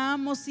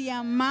 disfrutamos y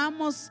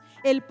amamos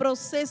el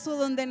proceso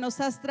donde nos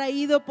has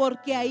traído,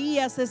 porque ahí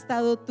has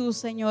estado tú,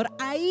 Señor.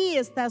 Ahí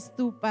estás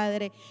tú,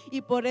 Padre.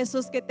 Y por eso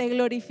es que te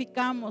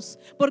glorificamos,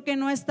 porque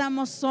no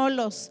estamos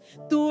solos.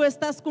 Tú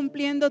estás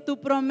cumpliendo tu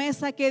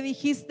promesa que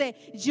dijiste: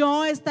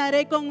 yo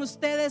estaré con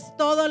ustedes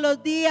todos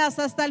los días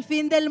hasta el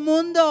fin del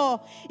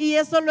mundo. Y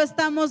eso lo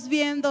estamos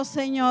viendo,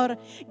 Señor.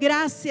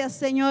 Gracias,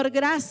 Señor.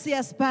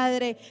 Gracias,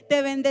 Padre.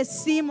 Te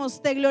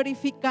bendecimos, te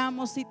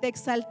glorificamos y te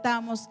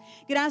exaltamos.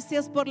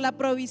 Gracias por la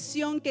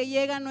provisión que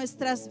llega a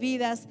nuestras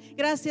vidas.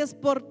 Gracias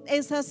por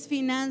esas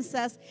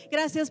finanzas.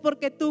 Gracias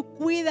porque tú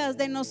cuidas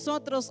de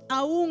nosotros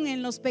aún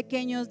en los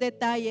pequeños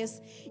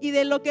detalles. Y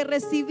de lo que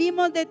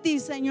recibimos de ti,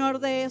 Señor,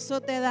 de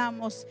eso te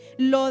damos.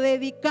 Lo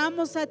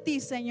dedicamos a ti,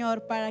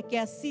 Señor, para que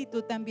así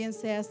tú también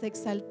seas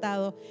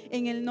exaltado.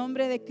 En el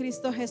nombre de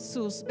Cristo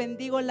Jesús,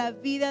 bendigo la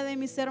vida de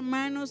mis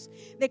hermanos.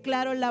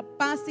 Declaro la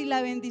paz y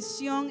la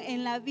bendición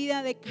en la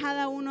vida de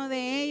cada uno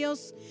de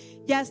ellos.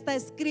 Ya está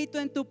escrito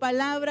en tu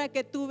palabra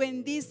que tú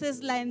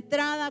bendices la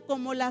entrada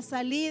como la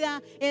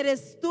salida.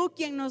 Eres tú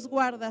quien nos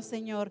guarda,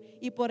 Señor,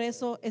 y por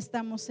eso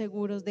estamos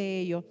seguros de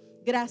ello.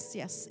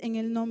 Gracias en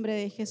el nombre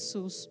de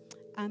Jesús.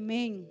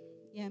 Amén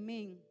y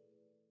amén.